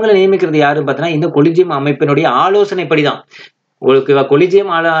 அவங்களை நியமிக்கிறது யாருன்னு பார்த்தீங்கன்னா இந்த கொலிஜியம் அமைப்பினுடைய ஆலோசனைப்படி தான். கொலிஜியம்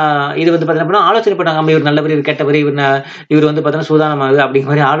இது வந்து பார்த்தீங்கன்னா ஆலோசனை பண்ணாங்க, இவர் நல்லவர், இவர் கெட்டவர், இவர் வந்து பார்த்தீங்கன்னா சூதானமாகுது அப்படிங்கிற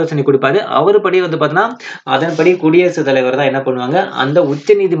மாதிரி ஆலோசனை கொடுப்பாரு. அவர் படி வந்து பார்த்தீங்கன்னா அதன்படி குடியரசுத் தலைவர் தான் என்ன பண்ணுவாங்க, அந்த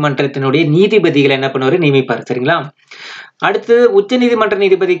உச்ச நீதிமன்றத்தினுடைய நீதிபதிகளை என்ன பண்ணுவாரு, நியமிப்பார். சரிங்களா, அடுத்து உச்ச நீதிமன்ற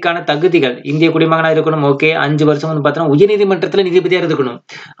நீதிபதிக்கான தகுதிகள். இந்திய குடிமகனா இருக்கணும். ஓகே, 5 வருஷம் வந்து பார்த்தீங்கன்னா உயர் நீதிமன்றத்துல நீதிபதியா இருக்கணும்.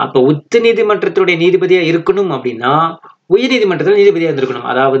 அப்ப உச்ச நீதிமன்றத்துடைய நீதிபதியா இருக்கணும் அப்படின்னா உயர் நீதிமன்றத்துல நீதிபதியா இருந்திருக்கணும்.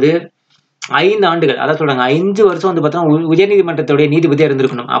 அதாவது 5 ஆண்டுகள், அதான் சொல்றாங்க 5 வருஷம் வந்து பார்த்தா உயர்நீதிமன்றத்துடைய நீதிபதியா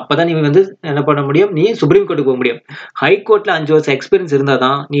இருந்திருக்கணும். அப்பதான் நீ வந்து என்ன பண்ண முடியும், நீ சுப்ரீம் கோர்ட்டுக்கு போக முடியும். ஹைகோர்ட்ல 5 வருஷம் எக்ஸ்பீரியன்ஸ்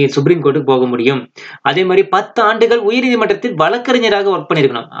இருந்தாதான் நீ சுப்ரீம் கோர்ட்டுக்கு போக முடியும். அதே மாதிரி 10 ஆண்டுகள் உயர்நீதிமன்றத்தில் வழக்கறிஞராக ஒர்க்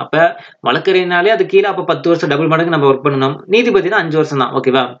பண்ணிருக்கணும். அப்ப வழக்கறிஞராலே அது கீழே அப்ப 10 வருஷம் டபுள் மடங்கு நம்ம ஒர்க் பண்ணணும். நீதிபதினா 5 வருஷம் தான்.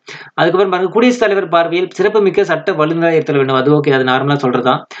 ஓகேவா, அதுக்கப்புறம் பாருங்க குடியரசுத் தலைவர் பார்வையில் சிறப்புமிக்க சட்ட வல்லுநராக இருத்தல் வேண்டும். அது ஓகே, அது நார்மலா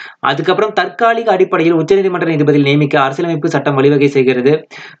சொல்றதுதான். அதுக்கப்புறம் தற்காலிக அடிப்படையில் உச்சநீதிமன்ற நீதிபதியில் நியமிக்க அரசியலமைப்பு சட்டம் வழிவகை செய்கிறது.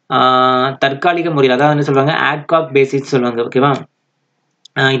 தற்காலிக முறையில், அதாவது என்ன சொல்றாங்க, ஆட்காக் பேசிஸ் சொல்லுவாங்க. ஓகேவா,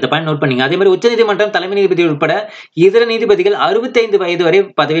 இந்த பாயிண்ட் நோட் பண்ணீங்க. அதே மாதிரி உச்சநீதிமன்றம் தலைமை நீதிபதி உட்பட இதர நீதிபதிகள் 65 வயது வரை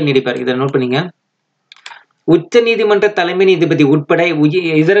பதவியில் நீடிப்பார். இதை நோட் பண்ணீங்க. உச்ச நீதிமன்ற தலைமை நீதிபதி உட்பட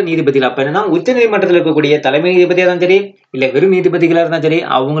இதர நீதிபதிகள். அப்ப என்னன்னா உச்ச நீதிமன்றத்தில் இருக்கக்கூடிய தலைமை நீதிபதியா இருந்தாலும் சரி இல்ல வெறும் நீதிபதிகளா இருந்தாலும் சரி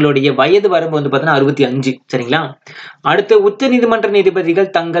அவங்களுடைய வயது வரம்பு வந்து பார்த்தீங்கன்னா 65. சரிங்களா, அடுத்து உச்ச நீதிமன்ற நீதிபதிகள்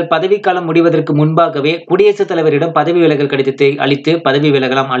தங்கள் பதவிக்காலம் முடிவதற்கு முன்பாகவே குடியரசுத் தலைவரிடம் பதவி விலகல் கடிதத்தை அளித்து பதவி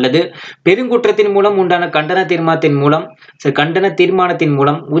விலகலாம், அல்லது பெருங்குற்றத்தின் மூலம் உண்டான கண்டன தீர்மானத்தின்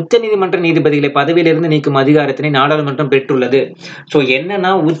மூலம் உச்ச நீதிமன்ற நீதிபதிகளை பதவியிலிருந்து நீக்கும் அதிகாரத்தினை நாடாளுமன்றம் பெற்றுள்ளது. சோ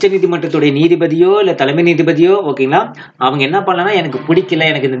என்னன்னா உச்ச நீதிமன்றத்துடைய நீதிபதியோ இல்ல தலைமை நீதிபதியோ ஓகேங்களா, அவங்க என்ன பண்ணலாம், எனக்கு பிடிக்கல,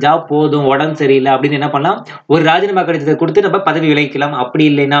 எனக்கு இந்த ஜாப் போதும், உடம்பு சரியில்லை அப்படின்னு என்ன பண்ணலாம், ஒரு ராஜினாமா கடிதத்தை கொடுத்து நம்ம பதவி விலகிக்கலாம். அப்படி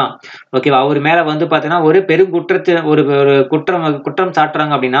இல்லைன்னா ஓகேவா, அவர் மேல வந்து பாத்தீங்கன்னா ஒரு பெரும் ஒரு குற்றம்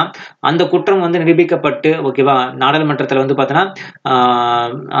சாட்டுறாங்க அப்படின்னா அந்த குற்றம் வந்து நிரூபிக்கப்பட்டு ஓகேவா நாடாளுமன்றத்துல வந்து பாத்தீங்கன்னா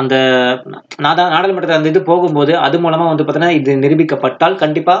அந்த நாடாளுமன்றத்துல அந்த இது போகும்போது அது மூலமா வந்து பாத்தீங்கன்னா இது நிரூபிக்கப்பட்டால்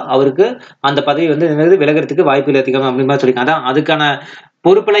கண்டிப்பா அவருக்கு அந்த பதவி வந்து விலகிறதுக்கு வாய்ப்புகள் அதிகம் அப்படின்னு சொல்லியிருக்காங்க. அதான் அதுக்கான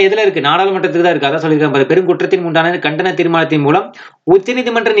பொறுப்பெல்லாம் எதுல இருக்கு, நாடாளுமன்றத்துக்கு தான் இருக்கு. அதான் சொல்லியிருக்காங்க, பெருங்குற்றத்தின் உண்டான கண்டன தீர்மானத்தின் மூலம்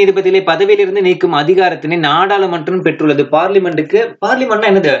உச்சநீதிமன்ற நீதிபதிகளை பதவியிலிருந்து நீக்கும் அதிகாரத்தினை நாடாளுமன்றம் பெற்றுள்ளது. பார்லிமெண்ட்னா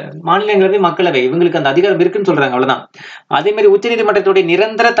என்னது, மாநிலங்களவை மக்களவை, இவங்களுக்கு அந்த அதிகாரம் இருக்குன்னு சொல்றாங்க, அவ்வளவுதான். அதே மாதிரி உச்சநீதிமன்றத்துடைய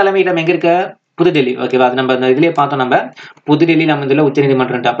நிரந்தர தலைமையிடம் எங்க இருக்க, புதுடெல்லி. ஓகேவா, அது நம்ம இதுலயே பார்த்தோம், நம்ம புதுடெல்லி நம்ம இதுல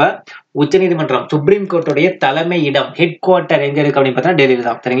உச்சநீதிமன்றம். அப்ப உச்சநீதிமன்றம் சுப்ரீம் கோர்ட்டுடைய தலைமையிடம் ஹெட் குவார்டர் எங்க இருக்கு அப்படின்னு பார்த்தா டெல்லியில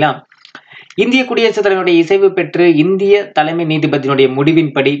தான். சரிங்களா, இந்திய குடியரசுத் தலைவருடைய இசைவு பெற்று இந்திய தலைமை நீதிபதியினுடைய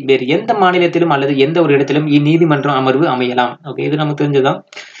முடிவின்படி வேறு எந்த மாநிலத்திலும் அல்லது எந்த ஒரு இடத்திலும் இந்நீதிமன்றம் அமர்வு அமையலாம். ஓகே, இது நமக்கு தெரிஞ்சதான்.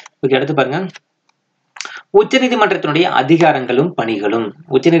 ஓகே, அடுத்து பாருங்க, உச்சநீதிமன்றத்தினுடைய அதிகாரங்களும் பணிகளும்.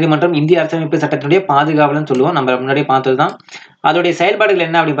 உச்சநீதிமன்றம் இந்திய அரசியலமைப்பு சட்டத்தினுடைய பாதுகாவலன்னு சொல்லுவோம், நம்ம முன்னாடியே பார்த்ததுதான். அதோடைய செயல்பாடுகள்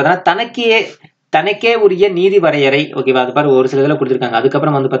என்ன அப்படின்னு பார்த்தா, தனக்கே தனக்கே உரிய நீதி வரையறை. ஓகேவா, அது பாரு ஒரு சில இதில் கொடுத்துருக்காங்க.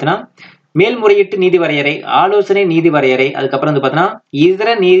 அதுக்கப்புறம் வந்து பார்த்தீங்கன்னா மேல்முறையீட்டு நீதி வரையறை, ஆலோசனை நீதி வரையறை, அதுக்கப்புறம் வந்து பார்த்தீங்கன்னா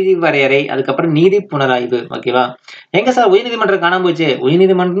இதர நீதி வரையறை, அதுக்கப்புறம் நீதி புனராய்வு. ஓகேவா, எங்க சார் உயர்நீதிமன்றம் காணாம போச்சு?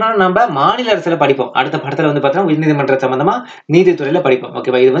 உயர்நீதிமன்றம் நம்ம மாநில அரசுல படிப்போம். அடுத்த படத்துல வந்து பார்த்தீங்கன்னா உயர்நீதிமன்றம் சம்பந்தமா நீதித்துறையில படிப்போம்.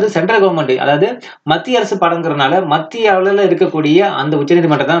 ஓகேவா, இது வந்து சென்ட்ரல் கவர்மெண்ட், அதாவது மத்திய அரசு படங்கிறதுனால மத்திய அளவில் இருக்கக்கூடிய அந்த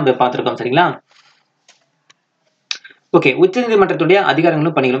உச்சநீதிமன்றத்தை நம்ம பார்த்திருக்கோம். சரிங்களா, ஓகே. உச்சநீதிமன்றத்துடைய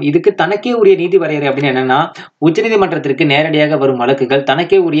அதிகாரங்களும் பணிகளும். இதுக்கு தனக்கே உரிய நீதி வரையறை அப்படின்னு என்னன்னா, உச்சநீதிமன்றத்திற்கு நேரடியாக வரும் வழக்குகள்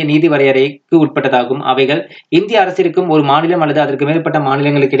தனக்கே உரிய நீதி வரையறைக்கு உட்பட்டதாகும். அவைகள் இந்திய அரசிற்கும் ஒரு மாநிலம் அல்லது அதற்கு மேற்பட்ட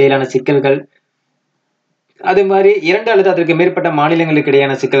மாநிலங்களுக்கு இடையிலான சிக்கல்கள், அதே மாதிரி 2 அல்லது அதற்கு மேற்பட்ட மாநிலங்களுக்கு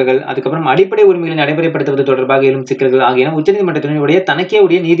இடையான சிக்கல்கள், அதுக்கப்புறம் அடிப்படை உரிமைகளை நடைமுறைப்படுத்துவது தொடர்பாக எழும் சிக்கல்கள் ஆகியன உச்சநீதிமன்றத்தினுடைய தனக்கே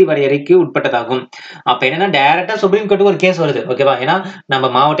உரிய நீதி வரையறைக்கு உட்பட்டதாகும். அப்ப என்னன்னா டைரக்டா சுப்ரீம் கோர்ட்டுக்கு ஒரு கேஸ் வருது. ஓகேவா, ஏன்னா நம்ம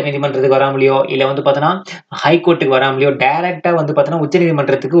மாவட்ட நீதிமன்றத்துக்கு வராமலையோ இல்ல வந்து பார்த்தோன்னா ஹைகோர்ட்டுக்கு வராமலையோ டைரக்டா வந்து பார்த்தோன்னா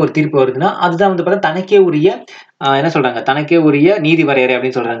உச்சநீதிமன்றத்துக்கு ஒரு தீர்ப்பு வருதுன்னா அதுதான் வந்து பார்த்தா தனக்கே உரிய என்ன சொல்றாங்க, தனக்கே உரிய நீதி வரையறை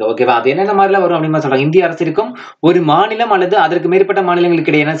அப்படின்னு சொல்றாங்க. ஓகேவா, அது என்னென்ன மாதிரிலாம் வரும் அப்படின்னு சொல்றாங்க. இந்திய அரசிற்கும் ஒரு மாநிலம் அல்லது அதற்கு மேற்பட்ட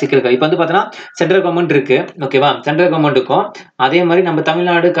மாநிலங்களுக்கு இடையான சிக்கல்கள். இப்ப வந்து பார்த்தோன்னா சென்ட்ரல் கவர்மெண்ட் இருக்கு. ஓகேவா, சென்ட்ரல் கவர்மெண்ட்டுக்கும் அதே மாதிரி நம்ம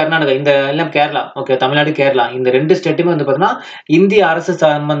தமிழ்நாடு, கர்நாடகா, இந்த எல்லாம் கேரளா, ஓகே, தமிழ்நாடு, கேரளா இந்த 2 ஸ்டேட்டுமே வந்து பார்த்தோன்னா இந்திய அரசு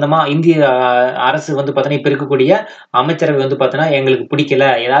சம்பந்தமா இந்திய அரசு வந்து பார்த்தோன்னா இப்ப இருக்கக்கூடிய அமைச்சரவை வந்து பார்த்தோன்னா எங்களுக்கு பிடிக்கல,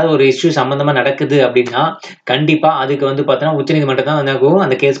 ஏதாவது ஒரு இஷ்யூ சம்பந்தமா நடக்குது அப்படின்னா கண்டிப்பா அதுக்கு வந்து பார்த்தோன்னா உச்சநீதிமன்றம் தான் வந்து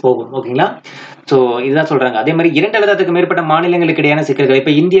அந்த கேஸ் போகும். ஓகேங்களா, சோ இதுதான் சொல்றாங்க. அதே மாதிரி 2 அல்லது அதுக்கு மேற்பட்ட மாநிலங்களுக்கு இடையான சிக்கல்கள்.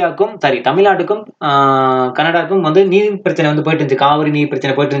 இப்ப இந்தியாவுக்கும் தமிழ்நாட்டுக்கும் கர்நாடகாவுக்கும் வந்து நீதி பிரச்சனை வந்து போயிட்டு இருந்துச்சு. காவிரி நீதி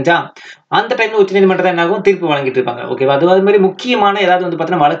பிரச்சனை போயிட்டு இருந்துச்சா, அந்த டைம்ல உச்சநீதிமன்றம் தான் என்ன ஆகும், தீர்ப்பு வழங்கிட்டு இருப்பாங்க. ஓகேவா, அது மாதிரி முக்கியமான ஏதாவது வந்து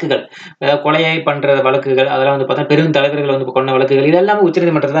பார்த்தீங்கன்னா வழக்குகள், கொலையை பண்ற வழக்குகள், அதெல்லாம் வந்து பார்த்தா பெரும் தலைவர்கள் வந்து கொண்ட வழக்குகள், இதெல்லாம்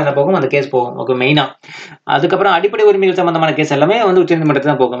உச்சநீதிமன்றத்தில் தான் என்ன போகும், அந்த கேஸ் போகும். ஓகே, மெயினா அதுக்கப்புறம் அடிப்படை உரிமைகள் சம்பந்தமான கேஸ் எல்லாமே வந்து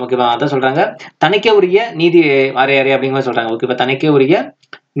உச்சநீதிமன்றத்தில் தான் போகும். ஓகேவா, அதான் சொல்றாங்க தனக்கே உரிய நீதி வரையறை அப்படிங்கிற சொல்றாங்க. ஓகேவா, தனக்கே உரிய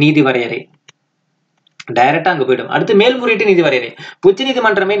நீதி வரையறை டைரக்டா அங்க போயிடும். அடுத்து மேல்முறையீட்டு நீதி வரையறை.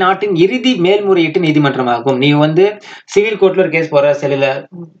 உச்சநீதிமன்றமே நாட்டின் இறுதி மேல்முறையீட்டு நீதிமன்றமாகும். நீ வந்து சிவில் கோர்ட்ல ஒரு கேஸ் போடுற செல்லுல,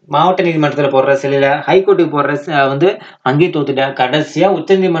 மாவட்ட நீதிமன்றத்துல போடுற செல்லுல, ஹைகோர்ட்டுக்கு போடுற வந்து அங்கேயே தோத்துட்ட, கடைசியா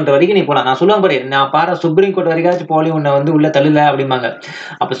உச்சநீதிமன்றம் வரைக்கும் நீ போலாம். நான் சொல்லுவேன் பாரு, நான் பாரு சுப்ரீம் கோர்ட் வரைக்கும் போலி உன்னை வந்து உள்ள தள்ளுல அப்படிம்பாங்க.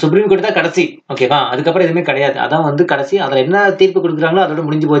 அப்ப சுப்ரீம் கோர்ட் தான் கடைசி. ஓகேவா, அதுக்கப்புறம் எதுவுமே கிடையாது. அதான் வந்து கடைசி. அதுல என்ன தீர்ப்பு கொடுக்குறாங்களோ அதோட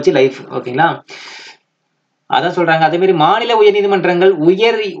முடிஞ்சு போச்சு லைஃப். ஓகேங்களா, அதான் சொல்றாங்க. அதே மாதிரி மாநில உயர்நீதிமன்றங்கள்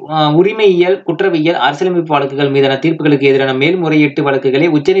உரிமையியல், குற்றவியல், அரசியலமைப்பு வழக்குகள் மீதான தீர்ப்புகளுக்கு எதிரான மேல்முறையீட்டு வழக்குகளை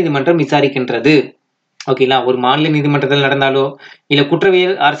உச்சநீதிமன்றம் விசாரிக்கின்றது. ஓகேங்களா, ஒரு மாநில நீதிமன்றத்தில் நடந்தாலோ இல்ல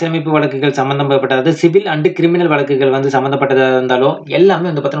குற்றவியல், அரசியலமைப்பு வழக்குகள் சம்பந்தப்பட்டது, சிவில் அண்ட் கிரிமினல் வழக்குகள் வந்து சம்பந்தப்பட்டதா இருந்தாலோ எல்லாமே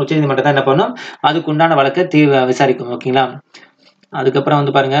வந்து பார்த்தீங்கன்னா உச்சநீதிமன்றம் தான் என்ன பண்ணும், அதுக்கு உண்டான வழக்கை விசாரிக்கும். ஓகேங்களா, அதுக்கப்புறம்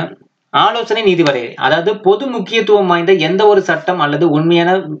வந்து பாருங்க ஆலோசனை நீதி வரையறை. அதாவது பொது முக்கியத்துவம் வாய்ந்த எந்த ஒரு சட்டம் அல்லது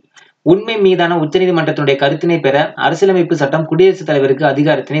உண்மை மீதான உச்சநீதிமன்றத்தினுடைய கருத்தினை பெற அரசியலமைப்பு சட்டம் குடியரசுத் தலைவருக்கு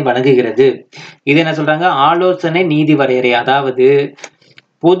அதிகாரத்தினை வழங்குகிறது. இது என்ன சொல்றாங்க, ஆலோசனை நீதி வரையறை. அதாவது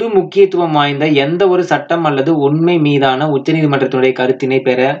பொது முக்கியத்துவம் வாய்ந்த எந்த ஒரு சட்டம் அல்லது உண்மை மீதான உச்சநீதிமன்றத்தினுடைய கருத்தினை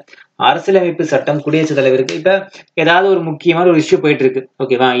பெற அரசியலமைப்பு சட்டம் குடியரசுத் தலைவருக்கு, இப்ப ஏதாவது ஒரு முக்கியமான ஒரு இஷ்யூ போயிட்டு இருக்கு.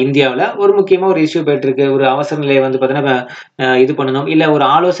 ஓகேவா, இந்தியாவில் ஒரு முக்கியமா ஒரு இஷ்யூ போயிட்டு இருக்கு, ஒரு அவசர நிலையை வந்து பாத்தீங்கன்னா இது பண்ணணும், இல்ல ஒரு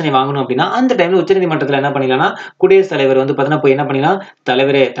ஆலோசனை வாங்கணும் அப்படின்னா அந்த டைம்ல உச்சநீதிமன்றத்துல என்ன பண்ணிக்கலாம்னா குடியரசுத் தலைவர் வந்து பாத்தீங்கன்னா போய் என்ன பண்ணிக்கலாம்,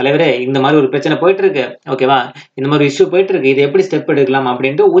 தலைவரே இந்த மாதிரி ஒரு பிரச்சனை போயிட்டு இருக்கு. ஓகேவா, இந்த மாதிரி இஷ்யூ போயிட்டு இருக்கு, இது எப்படி ஸ்டெப் எடுக்கலாம்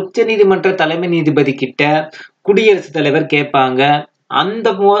அப்படின்ட்டு உச்சநீதிமன்ற தலைமை நீதிபதி கிட்ட குடியரசுத் தலைவர் கேட்பாங்க.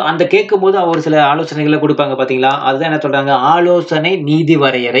 அந்த கேட்கும் போது ஒரு சில ஆலோசனைகளை கொடுப்பாங்க பாத்தீங்களா, அதுதான் என்ன சொல்றாங்க, ஆலோசனை நீதி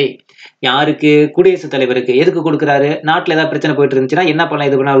வரையறை. யாருக்கு, குடியரசுத் தலைவருக்கு. எதுக்கு கொடுக்குறாரு, நாட்டுல ஏதாவது பிரச்சனை போயிட்டு இருந்துச்சுன்னா என்ன பண்ணலாம்,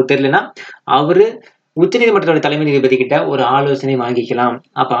 இது பண்ண அவருக்கு தெரியலன்னா அவரு உச்சநீதிமன்றத்தோட தலைமை நீதிபதி கிட்ட ஒரு ஆலோசனை வாங்கிக்கலாம்.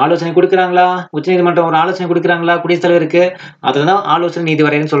 அப்ப ஆலோசனை கொடுக்குறாங்களா, உச்சநீதிமன்றம் ஒரு ஆலோசனை கொடுக்குறாங்களா குடியரசுத் தலைவருக்கு, அதுதான் ஆலோசனை நீதி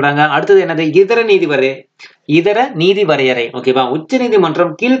வரையறைன்னு சொல்றாங்க. அடுத்தது என்னது, இதர நீதி வரையறை. ஓகேவா,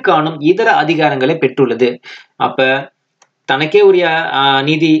 உச்சநீதிமன்றம் கீழ்காணும் இதர அதிகாரங்களை பெற்றுள்ளது. அப்ப தனக்கே உரிய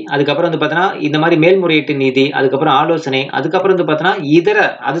நீதி, அதுக்கப்புறம் வந்து பார்த்தீங்கன்னா இந்த மாதிரி மேல்முறையீட்டு நீதி, அதுக்கப்புறம் ஆலோசனை, அதுக்கப்புறம் வந்து பார்த்தீங்கன்னா இதர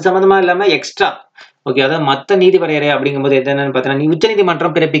அது சம்பந்தமா இல்லாம எக்ஸ்ட்ரா. ஓகே, அதாவது மத்த நீதி வரையறை அப்படிங்கும்போது என்னன்னு பார்த்தீங்கன்னா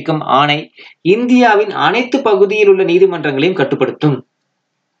உச்சநீதிமன்றம் பிறப்பிக்கும் ஆணை இந்தியாவின் அனைத்து பகுதியில் உள்ள நீதிமன்றங்களையும் கட்டுப்படுத்தும்.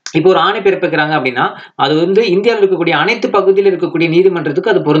 இப்போ ஒரு ஆணை பிறப்பிக்கிறாங்க அப்படின்னா அது வந்து இந்தியாவில் இருக்கக்கூடிய அனைத்து பகுதியில் இருக்கக்கூடிய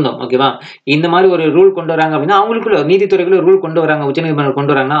நீதிமன்றத்துக்கு அது பொருந்தும். ஓகேவா, இந்த மாதிரி ஒரு ரூல் கொண்டு வராங்க அப்படின்னா அவங்களுக்குள்ள நீதித்துறைக்குள்ள ரூல் கொண்டு வராங்க, உச்சநீதிமன்றம்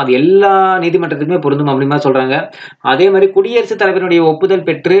கொண்டு வராங்கன்னா அது எல்லா நீதிமன்றத்துக்குமே பொருந்தும் அப்படிமா சொல்றாங்க. அதே மாதிரி குடியரசுத் தலைவருடைய ஒப்புதல்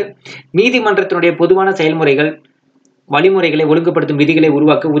பெற்று நீதிமன்றத்தினுடைய பொதுவான செயல்முறைகள், வழிமுறைகளை ஒழுங்குபடுத்தும் விதிகளை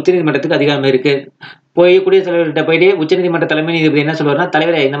உருவாக்க உச்சநீதிமன்றத்துக்கு அதிகாரம் இருக்கு. குடியரசுத் தலைவர்கிட்ட போயிட்டு உச்சநீதிமன்ற தலைமை நீதிபதி என்ன சொல்லுவாருன்னா,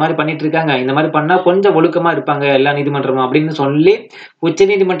 தலைவரே இந்த மாதிரி பண்ணிட்டு இருக்காங்க, இந்த மாதிரி பண்ணா கொஞ்சம் ஒழுக்கமா இருப்பாங்க எல்லா நீதிமன்றமும் அப்படின்னு சொல்லி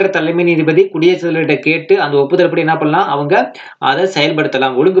உச்சநீதிமன்ற தலைமை நீதிபதி குடியரசுத் தலைவர்கிட்ட கேட்டு அந்த ஒப்புதல்படி என்ன பண்ணலாம், அவங்க அதை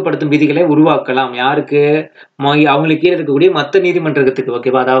செயல்படுத்தலாம், ஒழுங்குபடுத்தும் விதிகளை உருவாக்கலாம். யாருக்கு, அவங்களுக்கு கீழே இருக்கக்கூடிய மற்ற நீதிமன்றத்துக்கு.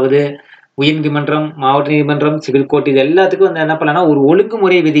 ஓகேவா, அதாவது உயர்நீதிமன்றம், மாவட்ட நீதிமன்றம், சிவில் கோர்ட் இது எல்லாத்துக்கும் வந்து என்ன பண்ணலாம்னா ஒரு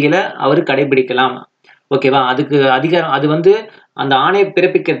ஒழுங்குமுறை விதிகளை அவர் கடைபிடிக்கலாம். ஓகேவா? அதுக்கு அதிகாரம் அது வந்து அந்த ஆணை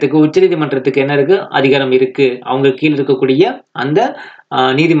பிறப்பிக்கிறதுக்கு உச்சநீதிமன்றத்துக்கு என்ன இருக்கு? அதிகாரம் இருக்கு. அவங்க கீழ இருக்கக்கூடிய அந்த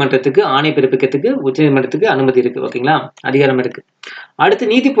நீதிமன்றத்துக்கு ஆணை பிறப்பிக்கிறதுக்கு உச்சநீதிமன்றத்துக்கு அனுமதி இருக்கு. ஓகேங்களா? அதிகாரம் இருக்கு.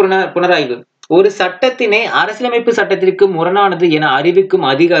 அடுத்து நீதி புனராய்வு. ஒரு சட்டத்தினை அரசியலமைப்பு சட்டத்திற்கு முரணானது என அறிவிக்கும்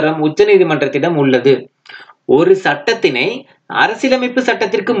அதிகாரம் உச்சநீதிமன்றத்திடம் உள்ளது. ஒரு சட்டத்தினை அரசியலமைப்பு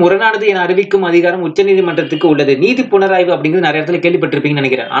சட்டத்திற்கு முரணானது என அறிவிக்கும் அதிகாரம் உச்சநீதிமன்றத்துக்கு உள்ளது. நீதி புனராய்வு அப்படிங்கிறது நிறைய இடத்துல கேள்விப்பட்டிருப்பீங்கன்னு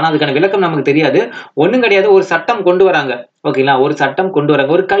நினைக்கிறேன். ஆனா அதுக்கான விளக்கம் நமக்கு தெரியாது. ஒண்ணும் கிடையாது. ஒரு சட்டம் கொண்டு வராங்க. ஓகேங்களா? ஒரு சட்டம் கொண்டு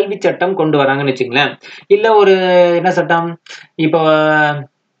வராங்க. ஒரு கல்வி சட்டம் கொண்டு வராங்கன்னு வச்சுங்களேன். இல்ல ஒரு என்ன சட்டம்? இப்போ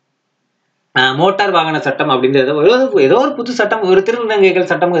மோட்டார் வாகன சட்டம் அப்படின்றது ஏதோ ஒரு புது சட்டம், ஒரு திருநங்கைகள்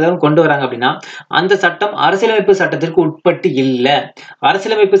சட்டம் ஏதோ கொண்டு வராங்க அப்படின்னா அந்த சட்டம் அரசியலமைப்பு சட்டத்திற்கு உட்பட்டு இல்ல.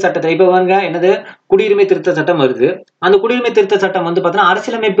 அரசியலமைப்பு சட்டத்தை இப்ப வாங்க என்னது குடியுரிமை திருத்த சட்டம் வருது. அந்த குடியுரிமை திருத்த சட்டம் வந்து பாத்தீங்கன்னா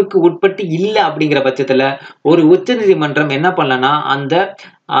அரசியலமைப்புக்கு உட்பட்டு இல்ல அப்படிங்கிற பட்சத்துல ஒரு உச்ச நீதிமன்றம் என்ன பண்ணலன்னா அந்த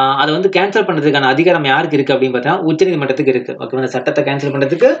அதை வந்து கேன்சல் பண்றதுக்கான அதிகாரம் யாருக்கு இருக்கு அப்படின்னு பார்த்தீங்கன்னா உச்சநீதிமன்றத்துக்கு இருக்கு. ஓகே, அந்த சட்டத்தை கேன்சல்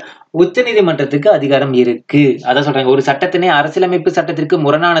பண்றதுக்கு உச்சநீதிமன்றத்துக்கு அதிகாரம் இருக்கு. அதான் சொல்றாங்க, ஒரு சட்டத்தினை அரசியலமைப்பு சட்டத்திற்கு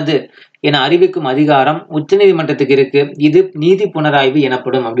முரணானது என அறிவிக்கும் அதிகாரம் உச்சநீதிமன்றத்துக்கு இருக்கு. இது நீதி புனராய்வு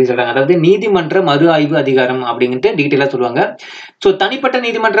எனப்படும் அப்படின்னு சொல்றாங்க. அதாவது நீதிமன்ற மறு ஆய்வு அதிகாரம் அப்படின்ட்டு டீட்டெயிலா சொல்லுவாங்க. சோ தனிப்பட்ட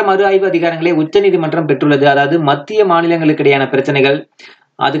நீதிமன்ற மறு ஆய்வு அதிகாரங்களை உச்சநீதிமன்றம் பெற்றுள்ளது. அதாவது மத்திய மாநிலங்களுக்கு இடையான பிரச்சனைகள்,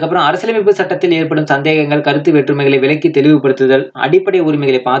 அதுக்கப்புறம் அரசியலமைப்பு சட்டத்தில் ஏற்படும் சந்தேகங்கள், கருத்து வேற்றுமைகளை விலக்கி தெளிவுபடுத்துதல், அடிப்படை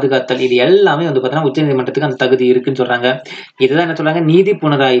உரிமைகளை பாதுகாத்தல், இது எல்லாமே வந்து பார்த்தீங்கன்னா உச்சநீதிமன்றத்துக்கு அந்த தகுதி இருக்குன்னு சொல்றாங்க. இதுதான் என்ன சொல்றாங்க, நீதி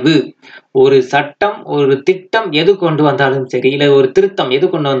புனராய்வு. ஒரு சட்டம், ஒரு திட்டம் எது கொண்டு வந்தாலும் சரி, இல்ல ஒரு திருத்தம் எது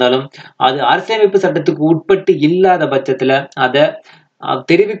கொண்டு வந்தாலும் அது அரசியலமைப்பு சட்டத்துக்கு உட்பட்டு இல்லாத பட்சத்துல அதை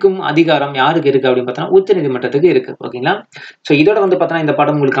தெரிவிக்கும் அதிகாரம் யாருக்கு இருக்கு அப்படின்னு பார்த்தோம்னா உச்ச நீதிமன்றத்துக்கு இருக்கு. ஓகேங்களா? சோ இதோட வந்து பார்த்தோம்னா இந்த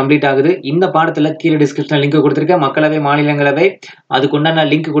பாடம் உங்களுக்கு கம்ப்ளீட் ஆகுது. இந்த பாடத்துல கீழே டிஸ்கிரிப்ஷன்ல லிங்க் கொடுத்திருக்கேன். மக்களவை, மாநிலங்களவை அதுக்கு உண்டான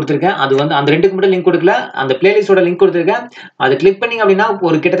லிங்க் கொடுத்திருக்கேன். அது வந்து அந்த ரெண்டுக்கு மட்டும் லிங்க் கொடுக்கல, அந்த பிளேலிஸ்டோட லிங்க் கொடுத்திருக்கேன். அது கிளிக் பண்ணீங்க அப்படின்னா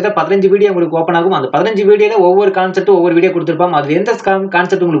ஒரு கிட்டத்தட்ட 15 வீடியோ உங்களுக்கு ஓப்பன் ஆகும். அந்த 15 வீடியோல ஒவ்வொரு கான்செப்ட் ஒவ்வொரு வீடியோ கொடுத்திருப்பாங்க. அது எந்த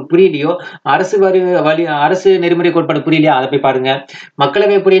கான்செப்ட் உங்களுக்கு புரியலையோ, அரசு நெறிமுறை கோட்பாடு புரியலையா அதை போய் பாருங்க.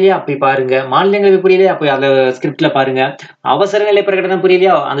 மக்களவை புரியலையா போய் பாருங்க. மாநிலங்களவை புரியலையா போய் அந்த ஸ்கிரிப்ட்ல பாருங்க. அவசர நிலை பிரகடனம்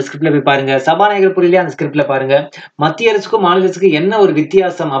புரியலையா அந்த ஸ்கிரிப்ட்ல போய் பாருங்க. சபாநாயகர் புரியலையா அந்த ஸ்கிரிப்ட்ல பாருங்க. மத்திய அரசுக்கும் மாநில அரசுக்கும் என்ன ஒரு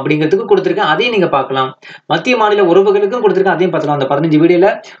வித்தியாசம் அப்படிங்கிறதுக்கு கொடுத்திருக்கேன், அதையும் நீங்க பார்க்கலாம். மத்திய மாநில உறவுகளுக்கும் கொடுத்திருக்கேன், அதையும் பார்க்கலாம். அந்த 15 வீடியோல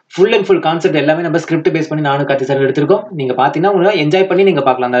ஃபுல் அண்ட் ஃபுல் கான்செப்ட் எல்லாமே நம்ம ஸ்கிரிப்ட் பேஸ் பண்ணி நானும் கார்த்தி சார் எடுத்திருக்கோம். நீங்க பாத்தீங்கன்னா உங்களுக்கு என்ஜாய் பண்ணி நீங்க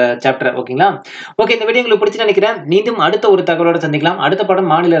பார்க்கலாம் அந்த சாப்டர். ஓகேங்களா? ஓகே, இந்த வீடியோ உங்களுக்கு பிடிச்சு நினைக்கிறேன். மீண்டும் அடுத்த ஒரு தகவலோட சந்திக்கலாம். அடுத்த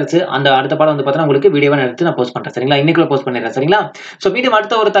பாடம் மாநில அரசு. அந்த அடுத்த பாடம் வந்து பார்த்தா உங்களுக்கு வீடியோவா எடுத்து நான் போஸ்ட் பண்றேன். சரிங்களா? இன்னைக்குள்ள போஸ்ட் பண்ணிடுறேன். சரிங்களா? சோ மீண்டும்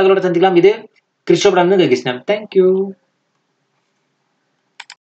அடுத்த ஒரு தகவலோட சந்திக்கலாம். இது கிறிஸ்டோபர் கிருஷ்ணன். தேங்க்யூ.